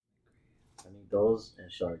Those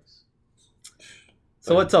and sharks.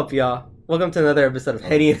 So what's up, y'all? Welcome to another episode of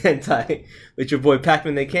Henny and Hentai with your boy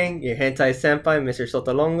Pac-Man the King, your hentai senpai, Mr.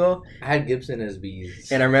 Sotolongo, I had Gibson as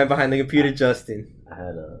bees. and our man behind the computer, Justin. I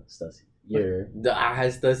had Stussy. I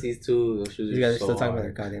had Stussies too. Those shoes You guys are so still talking about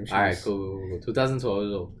hard. their goddamn shoes. Alright, cool. 2012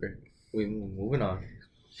 is over. We moving on.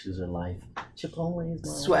 Shoes are life. Chipotle's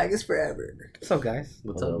life. Swag is forever. What's up, guys?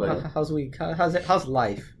 What's Hello. up, buddy? How's week? How's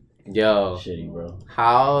life? Yo, Shitty, bro.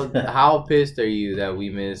 how pissed are you that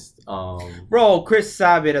we missed? Bro, Chris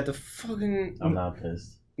Sabat at the fucking I'm not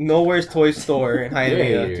pissed. Nowhere's Toy Store in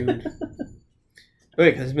Hialeah, Yeah. dude.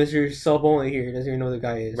 Wait, because Mr. Sub only here doesn't even know who the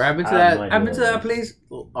guy is. I've been to I have that. no idea I've been what to it that is. place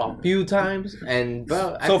a few times, and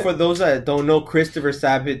bro. So for those that don't know, Christopher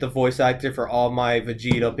Sabat, the voice actor for All Might,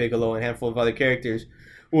 Vegeta, Piccolo, and a handful of other characters,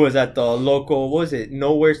 who was at the local, what was it,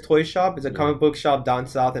 Nowhere's Toy Shop? It's a comic book shop down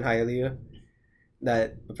south in Hialeah.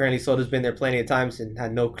 That apparently Soda's been there plenty of times and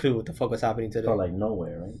had no clue what the fuck was happening to It's them. called like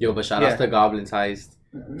nowhere, right? Yo, but shout Yeah. out to Goblin's Heist,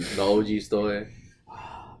 the OG store.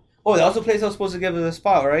 Oh, that was the place I was supposed to give us a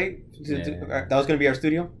spot, right? Yeah. That was going to be our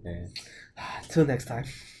studio? Yeah. Till next time.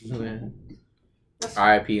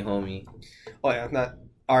 R.I.P. homie. Oh, yeah, not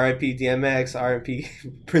RIP DMX, RIP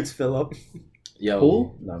Prince Philip. Yo,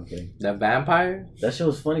 Who? No, I'm kidding. that vampire? That shit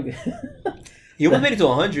was funny. He almost made it to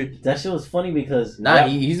 100. That shit was funny because Nah, that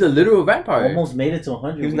he's a literal vampire. almost made it to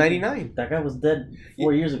 100. He was 99. That guy was dead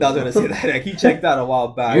 4 years ago. I was going to say that. Like, he checked out a while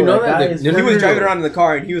back. You know that guy that is the, He was driving around in the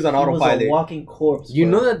car and he was on He was a autopilot. walking corpse. You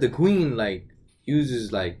bro. know that the queen like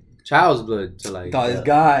uses like child's blood to like. Dog, this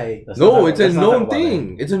guy. Let's not No, talk- it's a let's not talk known about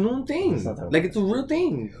thing. It's a known thing. Let's not talk about Like it's a real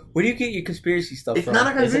thing. Where do you get your conspiracy stuff It's from?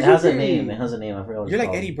 not a that. It conspiracy has a theory. name. It has a name. I forgot what You're it's like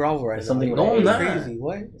called. Eddie Bravo right It's now. something Like, with No, an I'm A. not. Crazy.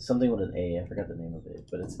 What? Something with an A. I forgot the name of it,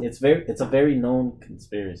 but it's a very known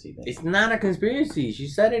conspiracy thing. It's not a conspiracy. She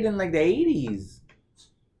said it in like the 80s.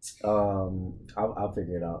 I'll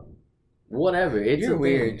figure it out. Whatever. It's You're a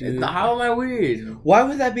weird, thing. dude. How am I weird? Why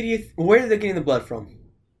would that be? Where are they getting the blood from?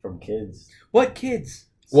 From kids. What kids?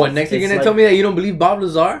 What, next you're It's gonna like- tell me that you don't believe Bob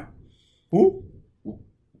Lazar? Who?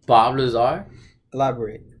 Bob Lazar?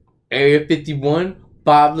 Elaborate. Area 51?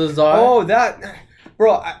 Bob Lazar? Oh, that,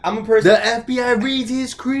 bro. I'm a person. The FBI reads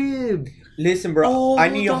his crib. Listen, bro. All I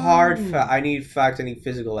need the hard. time. I need facts. I need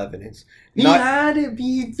physical evidence. He Not. had it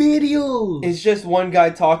be videos. It's just one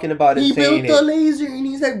guy talking about it, He built saying the it. laser and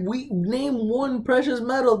he's like, we name one precious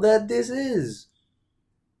metal that this is.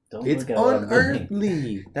 Don't It's look at what I'm doing.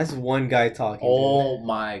 unearthly. That's one guy talking. Oh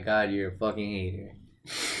my god, you're a fucking hater.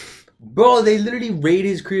 Bro, they literally raid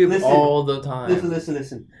his crib Listen. all the time.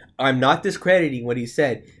 Listen. I'm not discrediting what he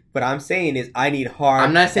said, but I'm saying is I need hard.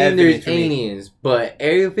 I'm not saying evidence there's for me. aliens, but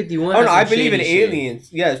Area 51. Oh has no, some I believe in shady shit. aliens.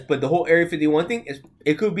 Yes, but the whole Area 51 thing is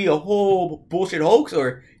it could be a whole bullshit hoax,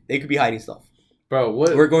 or they could be hiding stuff. Bro,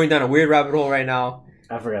 what? We're going down a weird rabbit hole right now.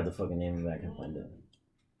 I forgot the fucking name of it. I can find it.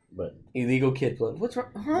 But Illegal kid blood. What's wrong?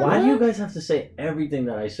 why do you guys have to say everything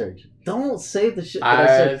that I search? Don't say the shit that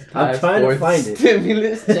I search. I'm trying to find it.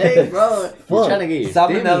 Stimulus check, bro. You're trying to get your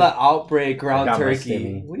Salmonella outbreak, I ground got my turkey.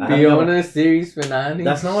 stimmy. What do I you have mean? no- Fiona series finale.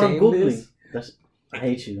 That's not what I'm Shameless. googling. That's I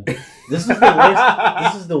hate you. This is the worst.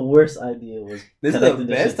 This is the worst idea. Was This is connecting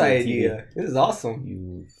the this shit best to the TV. idea. This is awesome.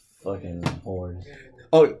 You fucking whore.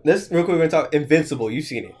 Oh, let's real quick. We're gonna talk Invincible. You've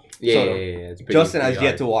seen it. Yeah, So, yeah, yeah. It's pretty, Justin has pretty yet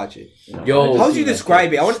hard. to watch it. You Yo, I just How would see you that describe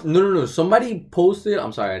shit. it? I want. No. Somebody posted.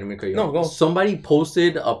 I'm sorry, I didn't mean to cut you No, off. go. Somebody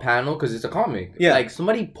posted a panel because it's a comic. Yeah. Like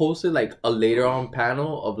somebody posted like a later on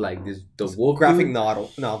panel of like the wolf Graphic dude.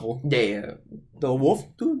 novel. Yeah. The wolf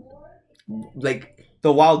dude. Like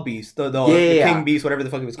The wild beast. The Yeah. king beast. Whatever the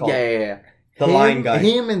fuck it was called. yeah. The lion guy.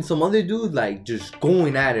 Him and some other dude like just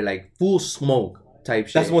going at it like full smoke type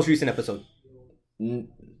shit. That's the most recent episode. N-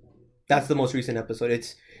 That's the most recent episode.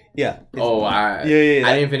 It's yeah. It's, Oh, yeah.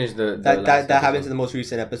 I didn't finish the That last happens episode. in the most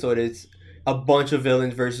recent episode. It's a bunch of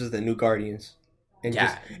villains versus the new Guardians, and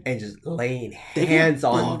Yeah. just laying They get hands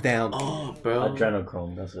on fucked them. Oh, bro.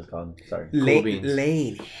 Adrenochrome. That's what it's called. Sorry. beans.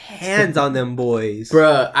 Laying hands on them boys.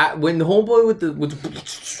 Bruh, when the homeboy with the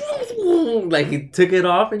like he took it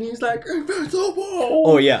off and he's like Invincible.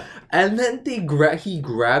 Oh yeah. And then he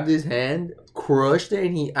grabbed his hand, crushed it,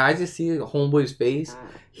 and I just see the homeboy's face.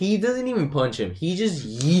 He doesn't even punch him. He just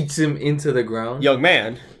yeets him into the ground. Young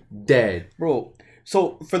man, Dead. bro.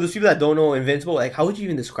 So for those people that don't know Invincible, like how would you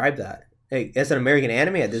even describe that? Like it's an American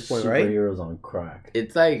anime at this point, right? Superheroes on crack.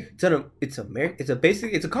 It's like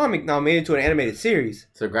It's a comic now made into an animated series.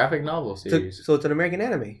 it's a graphic novel series. So it's an American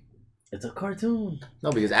anime. It's a cartoon.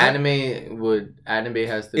 No, because anime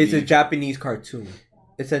has to It's be a Japanese cartoon.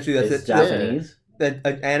 Essentially, that's It's it. Japanese. that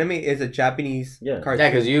an anime is a Japanese cartoon. Yeah,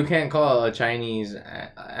 because you can't call a Chinese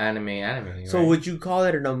anime. Right? So would you call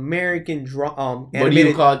it an American drama? What do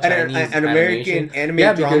you call Chinese an American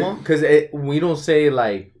animated drama? Because we don't say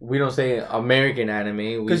American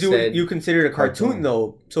anime. Because you consider it a cartoon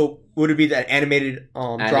though. So would it be that animated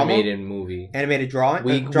drama? Animated movie. Animated drama?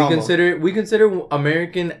 We consider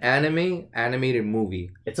American anime animated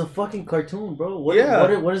movie. It's a fucking cartoon, bro. What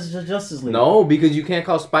is the Justice League? No, because you can't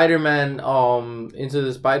call Spider-Man Into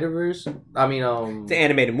the Spider-Verse. I mean it's an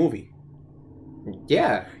animated movie.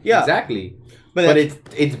 Yeah. Exactly. But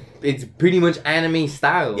it's pretty much anime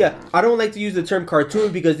style. Yeah. I don't like to use the term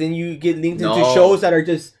cartoon because then you get linked into shows that are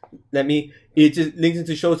just it just links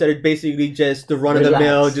into shows that are basically just the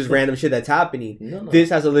run-of-the-mill, just random shit that's happening. No. This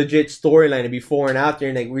has a legit storyline of before and after,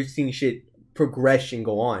 and like we're seeing shit progression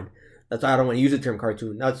go on. That's why I don't want to use the term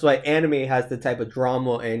cartoon. That's why anime has the type of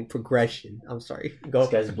drama and progression. I'm sorry. Go. This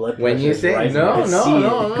guy's blood pressure when you say no,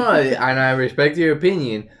 and I respect your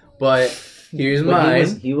opinion, but here's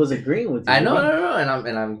mine. He was agreeing with you. I know,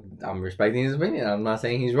 and I'm respecting his opinion. I'm not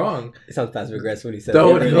saying he's wrong. It sounds passive aggressive when he said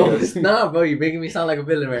no, it's not, bro. You're making me sound like a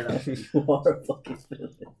villain right now. You are a fucking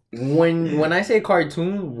villain. When I say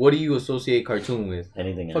cartoon, what do you associate cartoon with?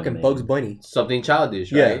 Anything. Fucking animated. Bugs Bunny. Something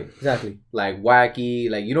childish, right? Yeah, exactly. Like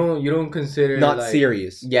wacky. Like you don't consider not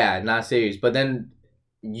serious. Yeah, not serious. But then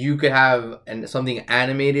you could have something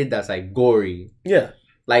animated that's like gory. Yeah.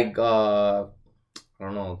 Like I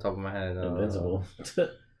don't know, top of my head. Invincible.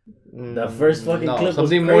 The first fucking clip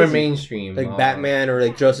something was more mainstream, like Batman or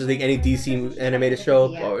like Justice League, any DC animated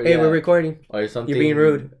show. Yeah. Hey, we're recording. Or something. You're being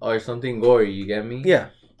rude. Or something gory. You get me? Yeah.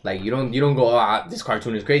 Like you don't go, this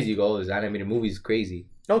cartoon is crazy. You go, this animated movie is crazy.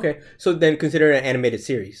 Okay, so then consider it an animated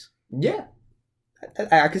series. Yeah,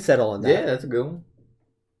 I could settle on that. Yeah, that's a good one.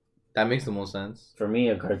 That makes the most sense. For me,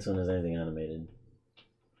 a cartoon is anything animated.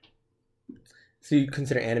 So you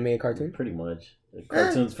consider anime a cartoon? Pretty much.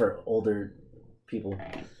 Cartoons for older people,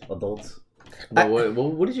 adults. But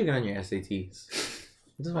what did you get on your SATs?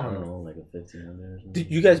 I don't know, like a 1500 or something.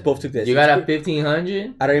 You guys both took this. You got a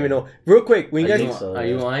 1500? I don't even know. Real quick, when you guys are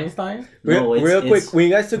you Einstein? Real quick, when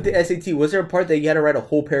you guys took the SAT, was there a part that you had to write a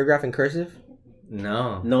whole paragraph in cursive?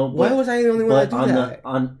 No. Why was I the only one that did that?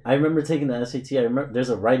 I remember taking the SAT. I remember there's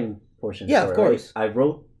a writing portion. Yeah, of course. Right?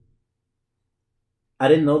 I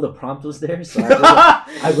didn't know the prompt was there, so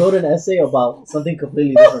I wrote an essay about something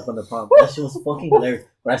completely different from the prompt. That shit was fucking hilarious.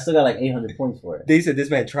 But I still got like 800 points for it. They said this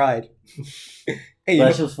man tried. Hey,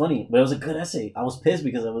 that shit was funny, but it was a good essay. I was pissed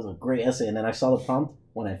because it was a great essay, and then I saw the prompt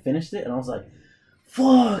when I finished it, and I was like,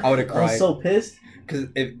 "Fuck!" I would have cried. I was so pissed. Because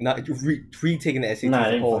if not, retaking the SAT. Nah,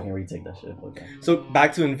 I didn't fucking retake that shit. Okay. So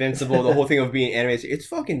back to Invincible, the whole thing of being animated, it's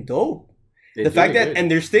fucking dope. The fact that,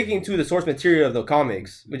 and they're sticking to the source material of the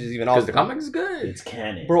comics, which is even awesome. Because the comic is good. It's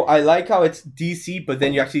canon. Bro, I like how it's DC, but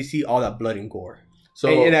then you actually see all that blood and gore. So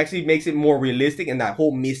and it actually makes it more realistic and that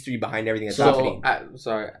whole mystery behind everything that's happening.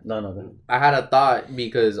 No. I had a thought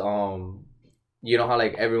because, you know how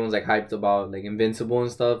like everyone's like hyped about like Invincible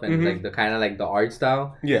and stuff and like the kind of like the art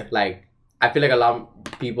style? Yeah. Like, I feel like a lot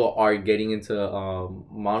of people are getting into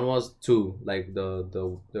manhwas too, like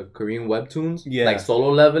the Korean webtoons, like solo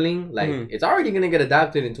leveling. Like it's already gonna get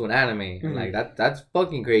adapted into an anime. Like that's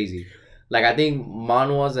fucking crazy. Like I think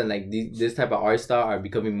manhwas and like this type of art style are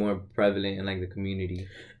becoming more prevalent in like the community,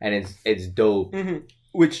 and it's dope.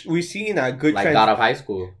 Which we see in a good like God of High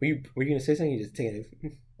School. Were you gonna say something? You just take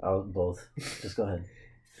it. Both. Just go ahead.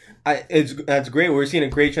 That's great. We're seeing a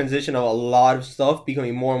great transition of a lot of stuff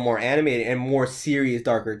becoming more and more animated and more serious,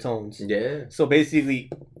 darker tones. Yeah. So basically,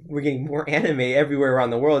 we're getting more anime everywhere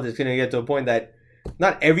around the world. It's gonna get to a point that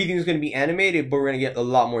not everything's gonna be animated, but we're gonna get a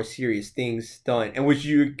lot more serious things done, and which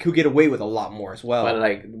you could get away with a lot more as well. But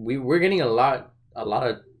like we're getting a lot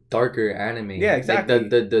of darker anime. Yeah, exactly. Like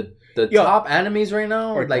the top animes right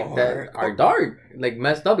now are like that are dark, like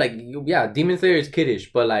messed up. Like Demon Slayer is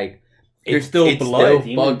kiddish, but like there's still blood.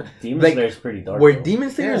 Demon Slayer is pretty dark. Where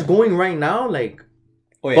Demon Slayer is going right now, like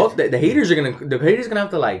the haters are gonna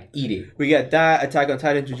have to like eat it. We got that Attack on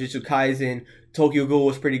Titan, Jujutsu Kaisen, Tokyo Ghoul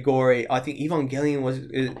was pretty gory. I think Evangelion was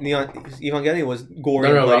gory.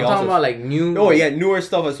 No, I'm talking about like new. Oh yeah, newer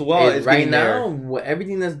stuff as well. It's right now,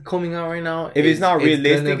 everything that's coming out right now. If it's not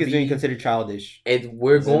realistic, it's being considered childish.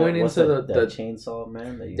 We're going into the Chainsaw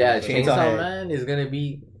Man. Chainsaw Man is gonna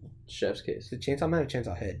be chef's kiss. The Chainsaw Man or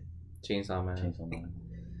Chainsaw Head? Chainsaw Man.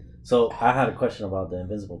 So I had a question about the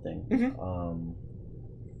Invincible thing.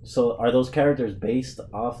 So are those characters based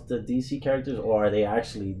off the DC characters, or are they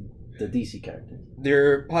actually the DC characters.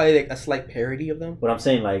 They're probably like a slight parody of them. But I'm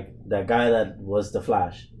saying like that guy that was the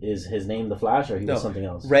Flash, is his name the Flash or he was something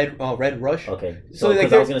else? Red Rush. Okay, so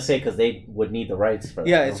like, I was gonna say because they would need the rights for that.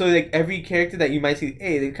 Yeah, so like every character that you might see,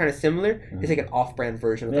 hey, they're kind of similar. It's like an off-brand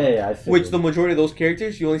version of them. Yeah, which the majority of those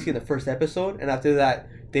characters you only see in the first episode, and after that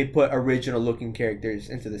they put original-looking characters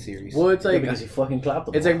into the series. Well, it's like because you fucking clapped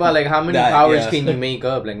them. It's like about like how many powers can you make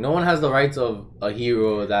up? Like no one has the rights of a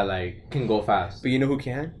hero that like can go fast. But you know who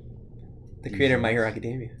can? The creator of My Hero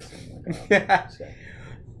Academia.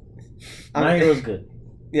 My Hero's good.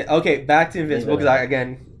 Yeah. Okay. Back to Invincible because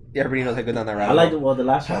again, everybody knows how good on that rabbit. I like the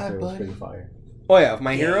last chapter was pretty fire. Oh yeah, of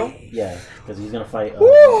My Hero. Yeah, because he's gonna fight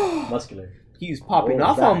Muscular. He's popping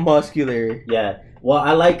off on Muscular. Yeah. Well,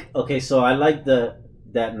 I like. Okay, so I like that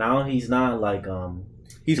now he's not like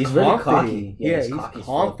He's really cocky. Yeah, he's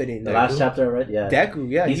confident. The last chapter I read. Yeah. Deku.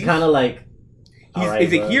 Yeah. He's kind of like.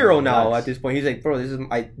 He's a hero now at this point. He's like, bro,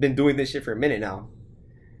 I've been doing this shit for a minute now.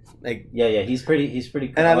 Like he's pretty cool.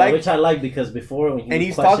 And I like, which I like because before when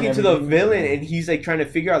he's talking to the villain and he's like trying to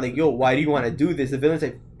figure out like, yo, why do you want to do this? The villain's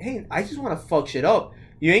like, hey, I just want to fuck shit up.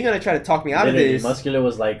 You ain't gonna try to talk me out of this. Muscular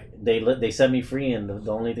was like, they set me free, and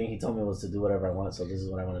the only thing he told me was to do whatever I want. So this is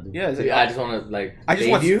what I want to do. Yeah, like, I just want to like. I just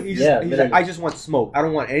want you. He's like, I just want smoke. I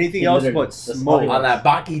don't want anything else but smoke on that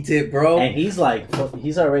Baki tip, bro. And he's like,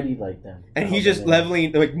 he's already like them. And he's just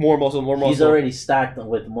leveling like more muscle. He's already stacked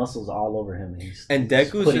with muscles all over him. And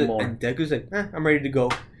Deku's like, I'm ready to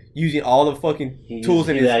go. Using all the fucking tools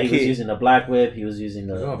in his kit. He was using the Black Whip. He was using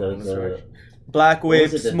the Black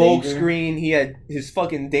Whip, smoke screen. He had his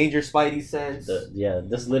fucking danger spidey sense.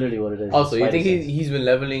 That's literally what it is. Also, you think he's been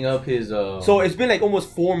leveling up his... So it's been like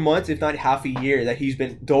almost 4 months, if not half a year, that he's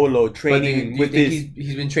been dolo training with this.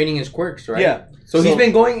 He's been training his quirks, right? Yeah. So he's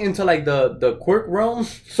been going into like the quirk realm.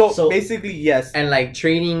 So basically, yes. And like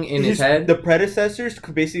training in his head. The predecessors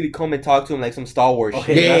could basically come and talk to him like some Star Wars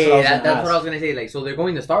shit. That's what I was gonna say. Like, so they're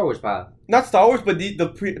going the Star Wars path. Not Star Wars, but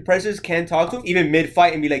the predecessors can talk to him even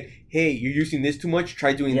mid-fight and be like, hey, you're using this too much,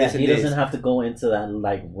 try doing this and this. He doesn't have to go into that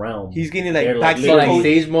like realm. He's getting like backseat so like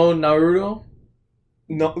stage mode Naruto?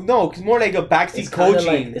 No, it's more like a backseat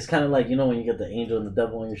coaching. It's kind of like, you know when you get the angel and the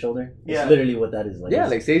devil on your shoulder? It's literally what that is. Like,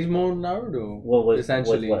 like stage mode Naruto.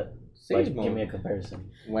 Essentially. What? Sage mode. Give me a comparison.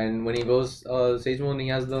 When he goes sage mode and he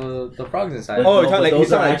has the frogs inside. He's talking like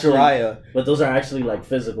Jiraiya. But those are actually like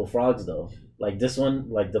physical frogs though. Like this one,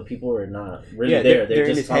 like the people are not really there. They're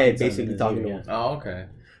just in his head, basically talking to him. Oh, okay.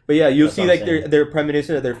 But yeah, you'll see like they're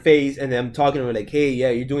premonition of their face, and them talking to him like, "Hey, yeah,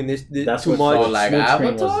 you're doing this that's too much." Oh, like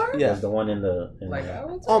Avatar? Was the one in the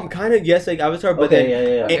Avatar? Kind of yes, like Avatar, but then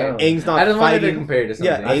Aang's not I just fighting. wanted to compare it to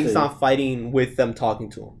something. Yeah, Aang's not fighting with them talking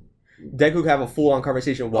to him. Deku could have a full-on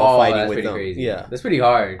conversation while fighting with them. Crazy. Yeah, that's pretty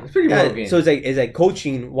hard. It's pretty broken. So it's like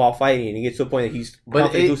coaching while fighting, and he gets to a point that he's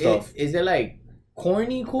confident to do stuff. Is it like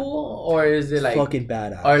corny cool, or is it like fucking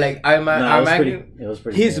badass? Or like it was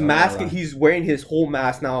pretty his mask, he's wearing his whole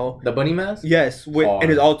mask now. The bunny mask? Yes,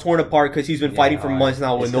 and it's all torn apart because he's been fighting for months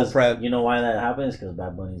now with no prep. You know why that happens? Because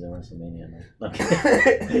Bad Bunny's in WrestleMania now.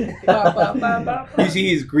 You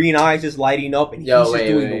see his green eyes just lighting up, and he's just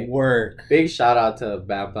doing the work. Big shout out to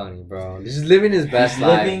Bad Bunny, bro. Just living his best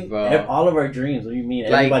life, bro. All of our dreams. What do you mean?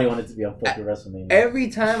 Everybody wanted to be on fucking WrestleMania.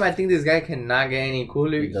 Every time I think this guy cannot get any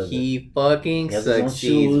cooler, he fucking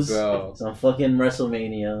succeeds, bro. It's on fucking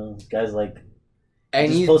WrestleMania. This guy's like,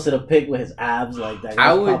 and he posted a pic with his abs like that.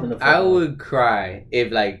 I would cry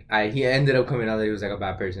if like he ended up coming out that he was like a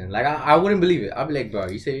bad person. Like I wouldn't believe it. I'd be like, bro,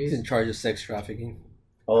 are you serious? He's in charge of sex trafficking.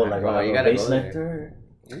 Oh, like bro, you gotta base nectar.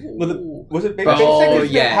 Was it base nectar?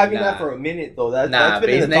 Yeah, having that for a minute though. That's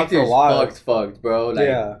been in the talk for a while. Fucked, bro.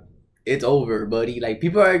 Like, it's over, buddy. Like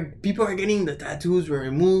people are getting the tattoos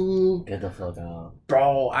removed. Get the fuck out,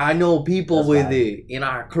 bro. I know people it in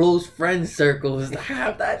our close friend circles that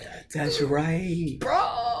have that. That's right,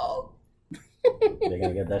 bro. They're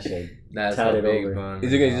gonna get that shit. That's so big, over.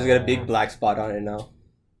 He's gonna just get a big black spot on it now.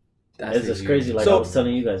 It's just crazy. Like I was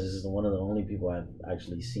telling you guys, this is one of the only people I've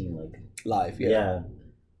actually seen like live. Yeah.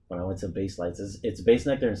 When I went to Base Lights, it's Base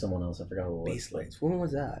Nectar and someone else. I forgot who it was. Base Lights. When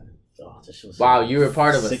was that? Wow, you were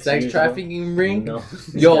part of a sex trafficking ring? No.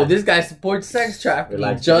 Yo, this guy supports sex trafficking.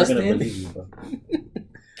 Relax, Justin.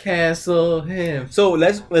 Cancel him. So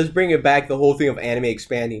let's bring it back, the whole thing of anime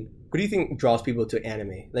expanding. What do you think draws people to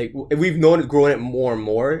anime? Like, we've growing it more and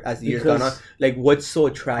more as the years gone on. Like, what's so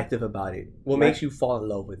attractive about it? What makes you fall in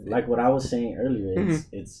love with it? Like what I was saying earlier,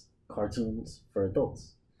 it's cartoons for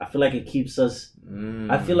adults. I feel like it keeps us.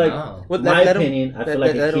 I feel like, my opinion, I feel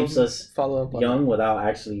like it keeps us young without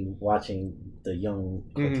actually watching the young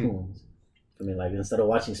cartoons. I mean, like instead of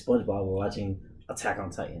watching SpongeBob, we're watching Attack on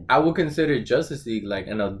Titan. I would consider Justice League like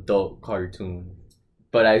an adult cartoon,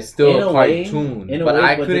 but I still a cartoon. But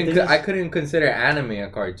I couldn't consider anime a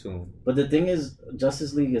cartoon. But the thing is,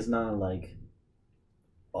 Justice League is not like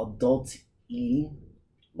adult-y.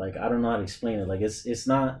 Like, I don't know how to explain it. Like, it's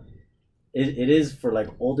not. It is for like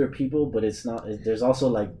older people, but it's not. There's also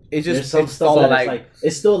like there's some stuff that like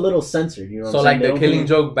it's still a little censored. You know what I'm saying? So like the Killing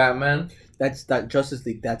Joke Batman. That's not Justice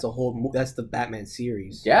League. That's a whole. That's the Batman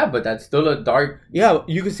series. Yeah, but that's still a dark. Yeah,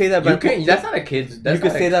 you could say that. About, that's not a kid's. You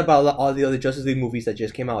could say that about all the other Justice League movies that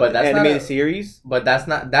just came out. But that's animated series. But that's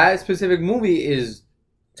not that specific movie is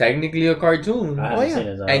technically a cartoon.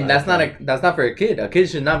 And that's not for a kid. A kid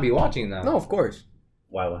should not be watching that. No, of course.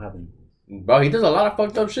 Why? What happened? Bro, he does a lot of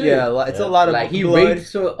fucked up shit. Yeah, it's a lot of like he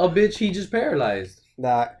rapes a bitch. He just paralyzed.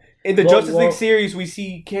 In the Justice League series, we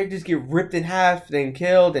see characters get ripped in half, then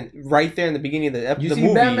killed, and right there in the beginning of the movie, you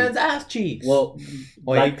see Batman's ass cheeks. Well,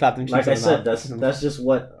 he clapped them cheeks. Like I said, that's just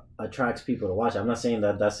what attracts people to watch it. I'm not saying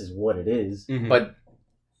that that's just what it is, but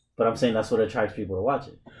I'm saying that's what attracts people to watch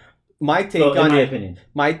it. My take on my opinion.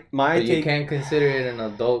 My take. You can't consider it an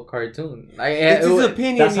adult cartoon. It's his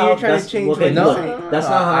opinion. That's how, you're trying to change. Okay, no, that's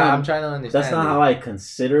not how I'm trying to understand. That's not how I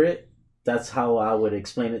consider it. That's how I would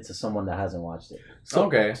explain it to someone that hasn't watched it.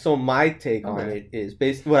 So my take on it is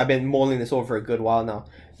basically what I've been mulling this over for a good while now.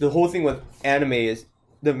 The whole thing with anime is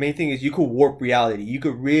the main thing is you could warp reality. You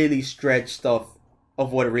could really stretch stuff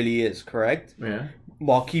of what it really is. Correct? Yeah.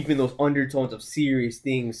 While keeping those undertones of serious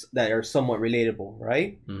things that are somewhat relatable,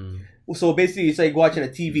 right? So basically, it's like watching a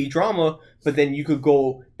TV drama, but then you could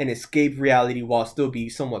go and escape reality while still be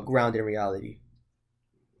somewhat grounded in reality.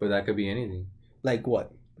 But that could be anything. Like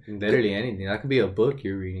what? Literally anything. That could be a book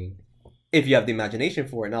you're reading. If you have the imagination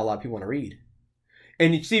for it, not a lot of people want to read.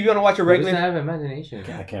 And you see, if you want to watch a regular... Who doesn't have imagination?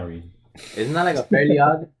 I can't read. Isn't that like a Fairly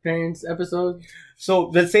Odd Parents episode?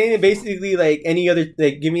 So the saying basically like any other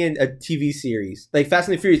like give me a TV series like Fast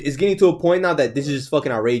and the Furious is getting to a point now that this is just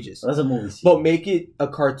fucking outrageous. That's a movie series. But make it a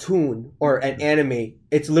cartoon or an anime.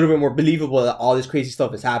 It's a little bit more believable that all this crazy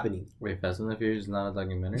stuff is happening. Wait, Fast and the Furious is not a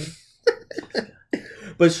documentary?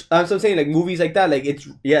 But I'm saying like movies like that, like it's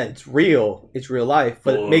real, it's real life.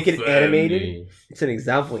 But make it animated. It's an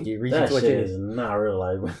example. You reach into what it is not real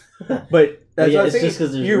life. But that's what I'm saying.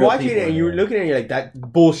 Just you're watching it and you're looking at it, you're like that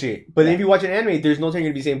bullshit. But then if you watch an anime, there's no time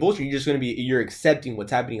you're gonna be saying bullshit. You're accepting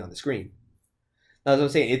what's happening on the screen. That's what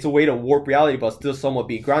I'm saying. It's a way to warp reality, but still somewhat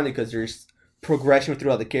be grounded because there's progression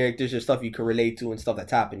throughout the characters. There's stuff you can relate to and stuff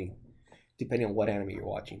that's happening, depending on what anime you're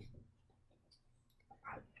watching.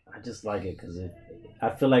 I just like it because I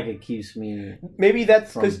feel like it keeps me. Maybe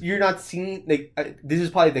that's because you're not seeing like this is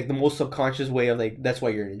probably like the most subconscious way of like that's why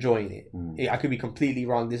you're enjoying it. I could be completely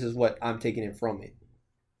wrong. This is what I'm taking it from it.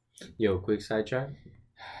 Yo, quick sidetrack.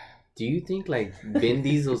 Do you think like Vin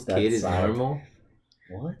Diesel's kid is normal?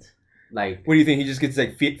 What? Like, what do you think? He just gets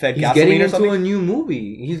like fed gasoline or something? He's getting into a new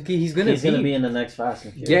movie. He's gonna be in the next Fast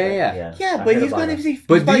and Furious. Yeah. But he's gonna be.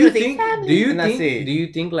 But do you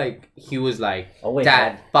think like he was like,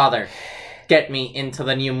 Dad, Father, get me into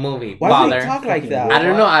the new movie. Why does he talk like that? I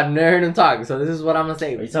don't know. I've never heard him talk, so this is what I'm gonna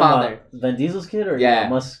say. Are you talking about Vin Diesel's kid or Elon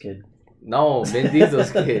Musk's kid? No, Vin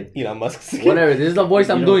Diesel's kid. Elon Musk's kid. Whatever. This is the voice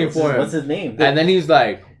I'm doing for him. What's his name? And then he's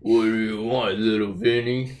like, "What do you want, little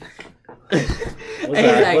Vinny?"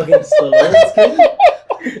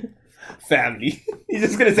 Family. He's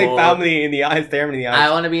just gonna say family in the eyes, stare him in the eyes.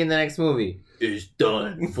 I want to be in the next movie. It's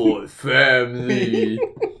done for family.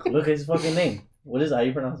 Look at his fucking name. What is it? How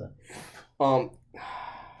you pronounce it? I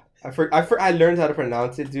learned how to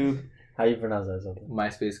pronounce it, dude. How you pronounce that? Something?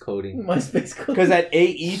 MySpace coding. Because that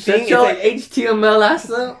AE thing. Shut your like HTML ass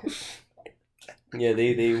up. Yeah,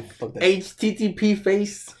 they fucked that. HTTP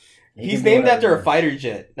face. He's named after a fighter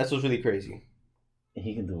jet. That's what's really crazy.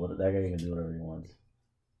 He can do that guy can do whatever he wants.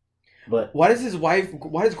 But why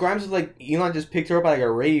does Grimes like Elon just picked her up at like a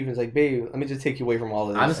rave and is like, babe, let me just take you away from all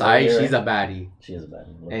of this. I'm sorry, she's a baddie. She is a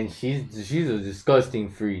baddie. And she's a disgusting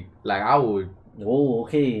freak. Like I would. Oh,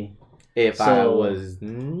 okay. If I was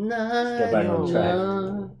not.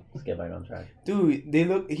 Let's get back on track. Dude,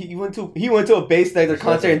 he went to a bass Snyder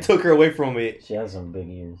concert and took her away from it. She has some big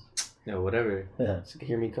ears. Yeah, whatever. Yeah. She can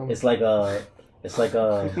hear me coming. It's like what?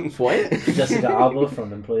 Jessica Alba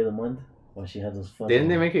from Employee of the Month when she had those fun. Didn't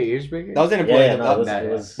they make her ears bigger? That was an Employee of the Month.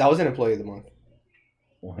 That was an Employee of the Month.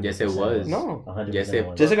 Yes, it was. No. 100% yes,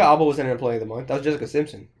 Jessica Alba wasn't an Employee of the Month. That was Jessica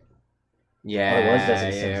Simpson. Yeah, it was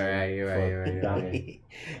Jessica Simpson. You're right.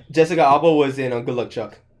 Jessica Alba was in Good Luck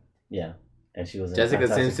Chuck. Yeah, and she was. Jessica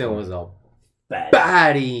Simpson was a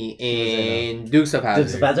baddie in Dukes of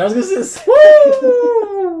Hazzard. I was gonna say.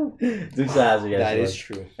 Dukes of Hazzard. That is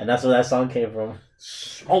true. And that's where that song came from.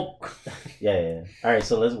 Smoke. Yeah. All right,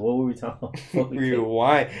 so what were we talking about?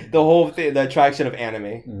 Rewind. The whole thing, the attraction of anime.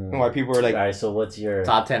 And why people are like... All right, so what's your...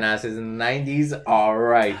 Top 10 asses in the 90s? All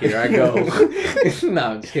right, here I go. No,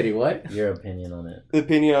 I'm just kidding. What? Your opinion on it. The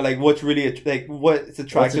opinion on, like, what's really... Like, what's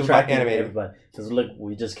attractive about anime? Everybody. Because, look,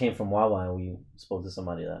 we just came from Wawa and we spoke to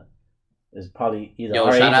somebody that is probably either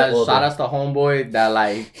shout out to homeboy that,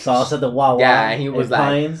 like... Saw us at the Wawa. Yeah, he was like...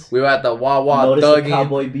 Pines. We were at the Wawa Noticed thugging. the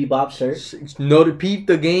Cowboy Bebop shirt. Peep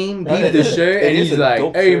the game, peep the shirt. And he's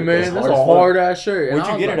like, hey, man, that's a hard-ass shirt. Where'd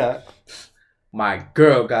you get it at? My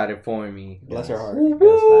girl got it for me. Bless her heart.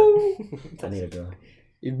 I need a girl.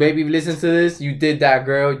 Baby, listen to this. You did that,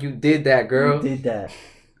 girl. You did that, girl. You did that.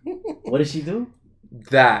 What did she do?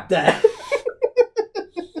 That.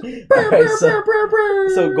 Right, so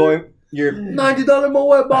going... Your $90 more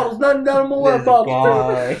wet bottles. $90 more wet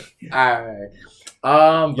bottles. Alright.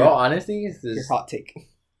 Bro, honestly, it's just... Your hot take.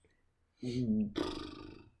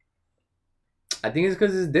 I think it's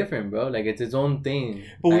because it's different, bro. Like, it's its own thing.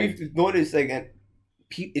 But we've noticed, like,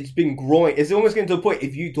 it's been growing. It's almost getting to the point,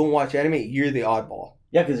 if you don't watch anime, you're the oddball.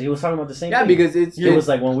 Yeah, because he was talking about the same thing. Yeah, because it was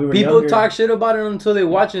like when we were people younger. talk shit about it until they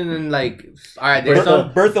watch it and like, all right,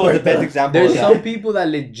 Bertha was the best example. There's some people that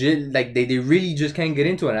legit like they really just can't get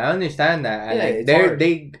into it. I understand that. And yeah,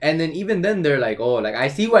 like and then even then they're like, oh, like I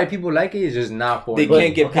see why people like it. It's just not for they me.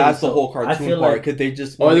 can't get past the whole cartoon part because they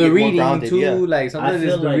just or the reading too. Like sometimes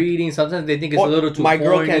it's the reading. Sometimes they think it's a little too. My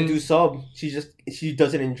girl can't do sub. She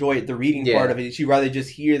doesn't enjoy it. The reading part of it. She'd rather just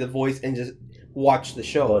hear the voice and just watch the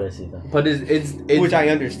show. But it's which I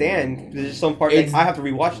understand. There's some part I have to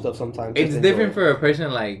rewatch stuff sometimes. It's different for a person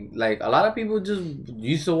like a lot of people just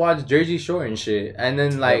used to watch Jersey Shore and shit, and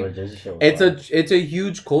then like it's a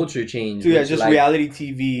huge culture change. So yeah, just like, reality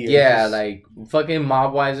TV. Yeah, like fucking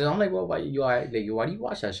Mob Wives, and I'm like, well, why do you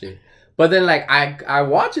watch that shit? But then like I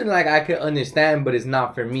watch it and like I can understand, but it's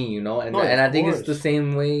not for me, you know. And I think it's the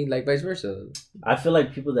same way, like vice versa. I feel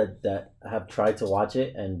like people that have tried to watch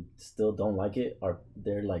it and still don't like it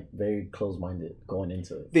they're like very close-minded going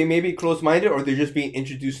into it. They may be close-minded, or they're just being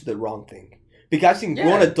introduced to the wrong thing. Because I've seen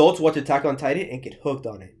grown adults watch Attack on Titan and get hooked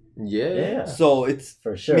on it. Yeah. So it's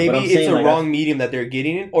for sure. Maybe it's a wrong medium that they're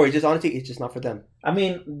getting in, or it's just not for them. I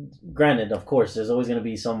mean, granted, of course, there's always gonna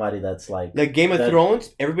be somebody that's like Game of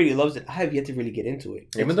Thrones. Everybody loves it. I have yet to really get into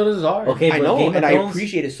it. Game of Thrones is hard. Okay, I know, and I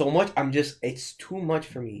appreciate it so much. It's too much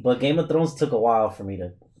for me. But Game of Thrones took a while for me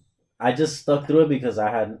to. I just stuck through it because I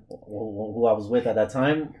had who I was with at that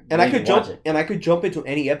time, and I could jump into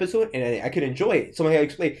any episode and I could enjoy it. Somebody would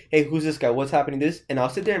explain, "Hey, who's this guy? What's happening?" And I'll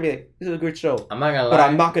sit there and be like, "This is a good show." I'm not gonna lie, but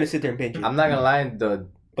I'm not gonna sit there and binge it. I'm not gonna lie,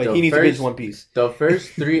 But he needs to binge One Piece. The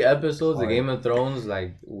first 3 episodes of Game of Thrones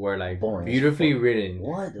were boring, beautifully written.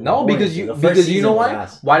 What? No, because you know why?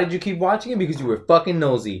 Why did you keep watching it? Because you were fucking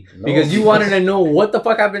nosy. Because you wanted to know what the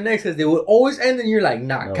fuck happened next. Because they would always end and you're like,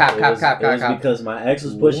 nah, cap. It was because my ex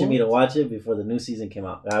was pushing me to watch it before the new season came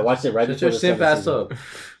out. I watched it right before the simp ass up.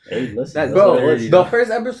 Hey, listen, bro, the first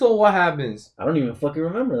episode, what happens? I don't even fucking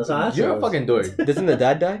remember. That's how I You're a fucking dork. Doesn't the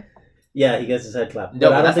dad die? Yeah, he gets his head clapped. No,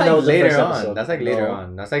 but that's like later on. That's like later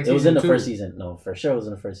on. That's like it was in the first season. No, for sure it was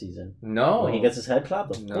in the first season. No. When he gets his head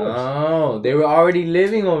clapped, of course. No, they were already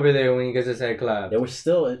living over there when he gets his head clapped. They were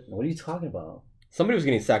still... What are you talking about? Somebody was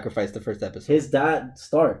getting sacrificed the first episode. His dad,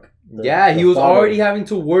 Stark. He was already having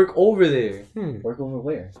to work over there. Work over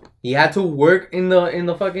where? He had to work in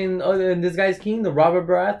the fucking... in this guy's kingdom, Robert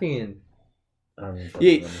Baratheon.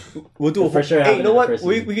 Yeah, we'll do a whole. Hey, you know what?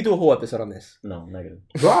 We could do a whole episode on this. No, negative.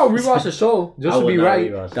 Bro, I'll rewatch the show just to be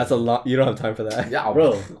right. That's a lot. You don't have time for that. Yeah,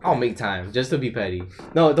 bro. I'll make time just to be petty.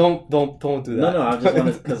 No, don't do that. No, I just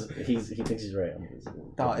want to because he thinks he's right.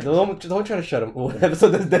 Don't try to shut him. What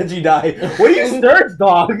episode does Denji die? What are you stirred,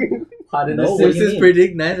 dog? How did the Simpsons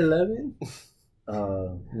predict 9/11?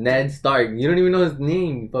 Ned Stark. You don't even know his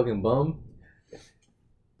name, you fucking bum.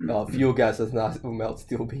 Fuel gas does not melt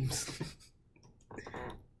steel beams.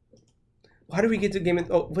 How did we get to Game of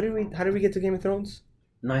How did we get to Game of Thrones?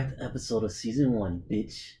 9th episode of season 1,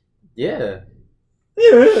 bitch. Yeah.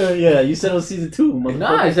 Yeah, you said it was season 2, motherfucker.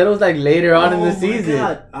 Nah, I said it was like later on in the season.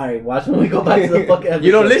 Alright, watch when we go back to the fucking episode.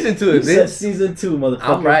 You don't listen to it, you said season 2,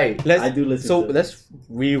 motherfucker. I'm right. I do listen to it. So let's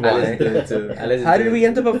rewind. How did we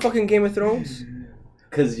end up at fucking Game of Thrones?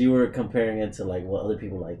 Because you were comparing it to like what other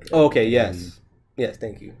people like. Okay, yes. Yes,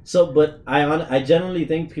 thank you. So, but I generally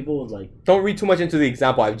think people like don't read too much into the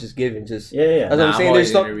example I've just given. Just yeah. That's what I'm saying.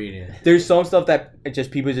 There's some stuff that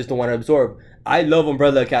just people just don't want to absorb. I love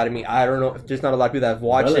Umbrella Academy. I don't know. There's not a lot of people that have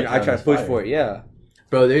watched it. I try to push for it. Yeah,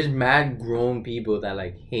 bro. There's mad grown people that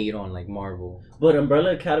like hate on like Marvel. But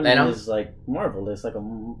Umbrella Academy is like Marvel. It's like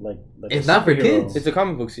like it's not for kids. It's a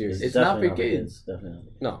comic book series. It's not for kids. Definitely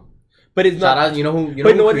no. But it's not. Out, you know who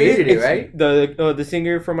created it, right? The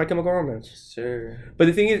singer from My Chemical Romance. Sure. But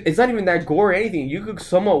the thing is, it's not even that gore or anything. You could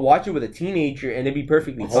somewhat watch it with a teenager and it'd be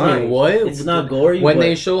perfectly fine. What? It's not gory. When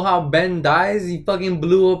they show how Ben dies, he fucking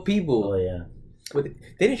blew up people. Oh yeah. But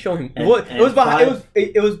they didn't show him. It was behind.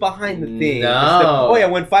 It was behind the thing. No.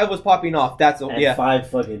 When 5 was popping off, that's 5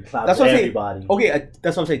 fucking claps everybody. Okay,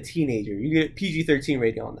 that's what I'm saying. Teenager, you get PG-13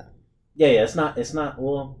 rating on that. Yeah. It's not.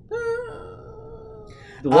 Well.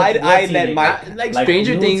 I'd let my like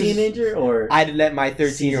Stranger Things teenager or I'd let my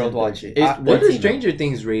 13-year-old watch it. What is Stranger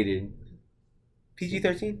Things rated?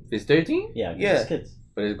 PG-13. It's 13. Yeah. It's kids.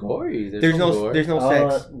 But it's gory. There's no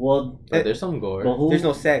sex. But there's some gore. There's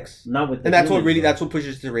no sex. Not with. And that's what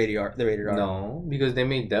pushes the rated R. No, because they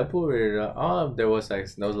made Deadpool rated R. Oh, there was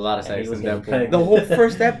sex. There was a lot of sex in Deadpool. The whole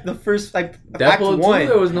first like Deadpool Act 1,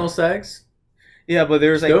 there was no sex. Yeah, but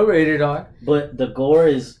there was still rated R. But the gore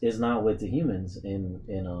is not with the humans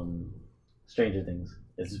in Stranger Things.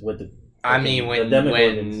 It's with the. I mean, when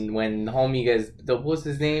homie gets what's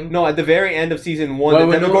his name? No, at the very end of season 1,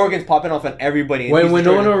 the Demogorgon's popping off on everybody. When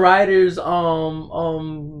Winona Ryder's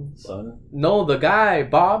son. No, the guy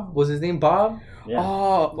Bob was his name Bob. Yeah.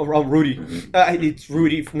 Oh, Rudy. It's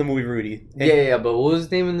Rudy from the movie Rudy. Yeah, but what was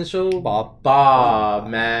his name in the show? Bob,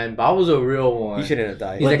 man. Bob was a real one. He shouldn't have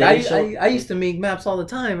died. He's like, I used to make maps all the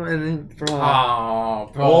time, and then,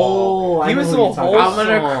 bro. He was so wholesome. I'm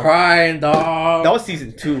gonna cry, dog. That was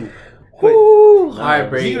season 2. Woo!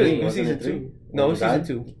 Heartbreaking. It was season 2. No, it was season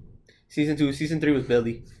 2. Season 2. Season 3 was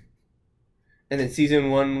Billy. And then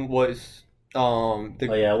season 1 was, it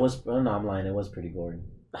was, no, I'm lying. It was pretty gory.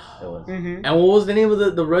 It was. Mm-hmm. And what was the name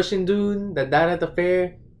of the Russian dude that died at the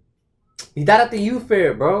fair? He died at the youth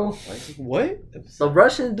fair, bro. What? The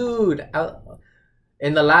Russian dude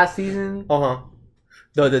in the last season.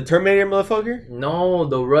 The Terminator motherfucker? No,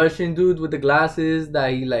 the Russian dude with the glasses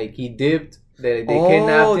that he dipped. They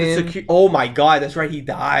kidnapped him. Oh my god, that's right. He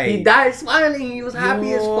died. He died smiling. He was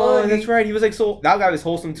happy as fuck. That's right. He was like that guy was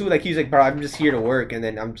wholesome too. Like he was like, bro, I'm just here to work, and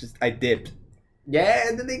then I dipped. Yeah,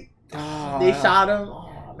 and then they shot him.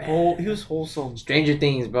 Oh man, he was wholesome. Stranger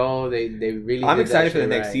Things, bro. They really. I'm excited for the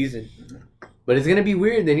next season. But it's gonna be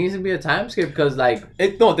weird. There needs to be a time skip because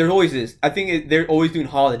there always is. I think they're always doing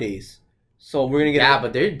holidays, so we're gonna get.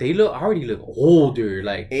 But they already look older.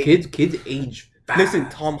 Like kids age. Listen,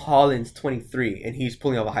 Tom Holland's 23 and he's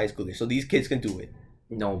pulling off a high schooler, so these kids can do it.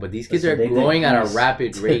 No, but these kids are growing at a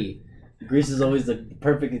rapid rate. Grease is always the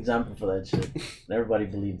perfect example for that shit. Everybody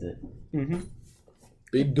believed it. Mm-hmm.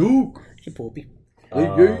 Big Duke. Hey, Poopy.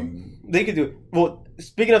 They could do it. Well,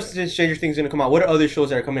 speaking of Stranger Things going to come out, what are other shows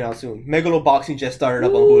that are coming out soon? Megaloboxing just started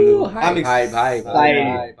up on Hulu. I'm excited.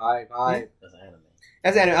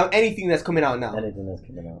 That's anime. Anything that's coming out now. Anything that's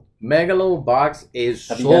coming out. Megalobox is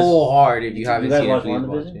hard if you haven't seen it. Please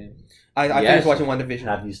watch it. I finished watching WandaVision.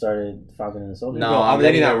 Have you started Falcon and the Soldier? No, I'm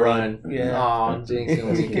letting that run. Yeah. Oh, jinxing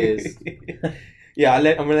with your kiss. Yeah,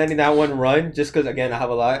 I'm letting that one run just because, again, I have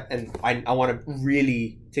a lot and I want to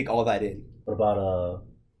really take all that in. What about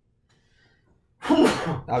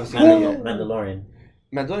obviously Mandalorian?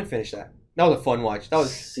 Mandalorian finished that. That was a fun watch. That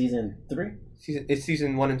was season 3. It's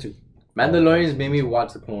season 1 and 2. Mandalorian's made me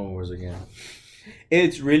watch the Clone Wars again.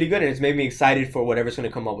 It's really good, and it's made me excited for whatever's going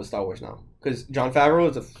to come up with Star Wars now. Because Jon Favreau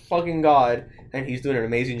is a fucking god, and he's doing an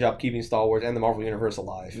amazing job keeping Star Wars and the Marvel Universe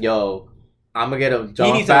alive. Yo, I'm going to get a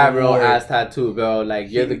Jon Favreau ass tattoo, bro.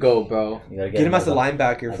 Like, you're the GOAT, bro. Get him as a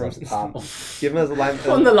linebacker from... Give him as a linebacker.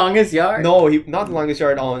 From The Longest Yard? No, not The Longest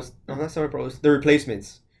Yard. Not Summer Pros. The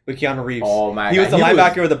Replacements with Keanu Reeves. Oh, my God. He was the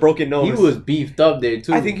linebacker with a broken nose. He was beefed up there,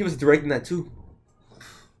 too. I think he was directing that, too.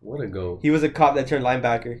 What a go! He was a cop that turned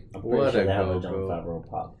linebacker. I'm pretty sure they have a Jon Favreau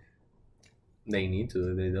pop. They need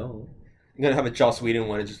to. They don't. I'm gonna have a Joss Whedon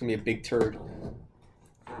one. It's just gonna be a big turd.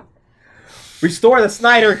 Restore the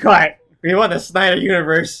Snyder Cut. We want the Snyder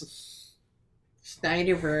Universe.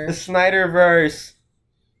 Snyderverse. The Snyderverse.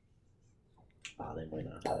 Oh, they might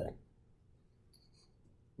not have it.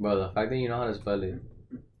 Bro, the fact that you know how to spell it.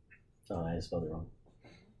 Oh, I just spelled it wrong.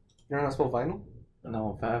 You're not spell vinyl?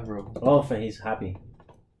 No, Favreau. Oh, he's happy.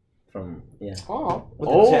 With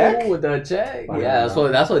the check. Yeah,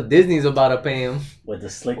 that's what Disney's about to pay him. With the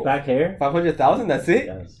slick back hair. 500,000. That's it.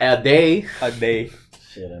 Yes. A day.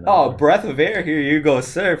 Shit. Breath of air. Here you go,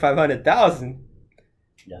 sir. 500,000.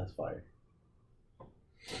 Yeah, that's fire.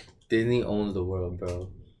 Disney owns the world, bro.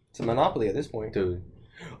 It's a monopoly at this point, dude.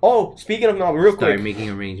 Oh, speaking of monopoly, real quick. Start making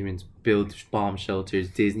arrangements. Build bomb shelters.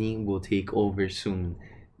 Disney will take over soon.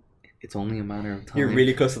 It's only a matter of time. You're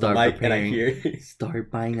really close to the mic, and I hear it. Start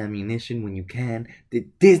buying ammunition when you can.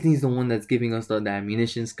 Disney's the one that's giving us the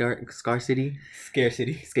ammunition scarcity.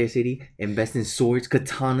 Scarcity. Invest in swords,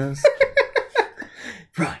 katanas.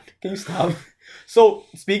 Run. Can you stop? So,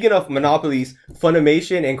 speaking of monopolies,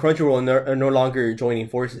 Funimation and Crunchyroll are no longer joining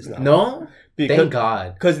forces now. No? Thank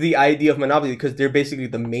God. Because the idea of monopoly, because they're basically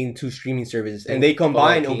the main two streaming services, and they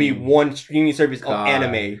combine, it'll be one streaming service of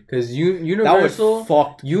anime. Because Universal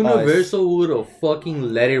would have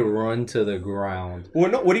fucking let it run to the ground.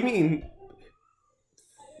 Well, no, what do you mean?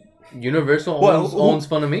 Universal owns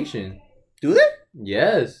Funimation. Do they?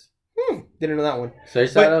 Yes. Didn't know that one.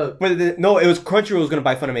 Search that up. But no, it was Crunchyroll was gonna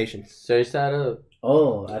buy Funimation. Search that up.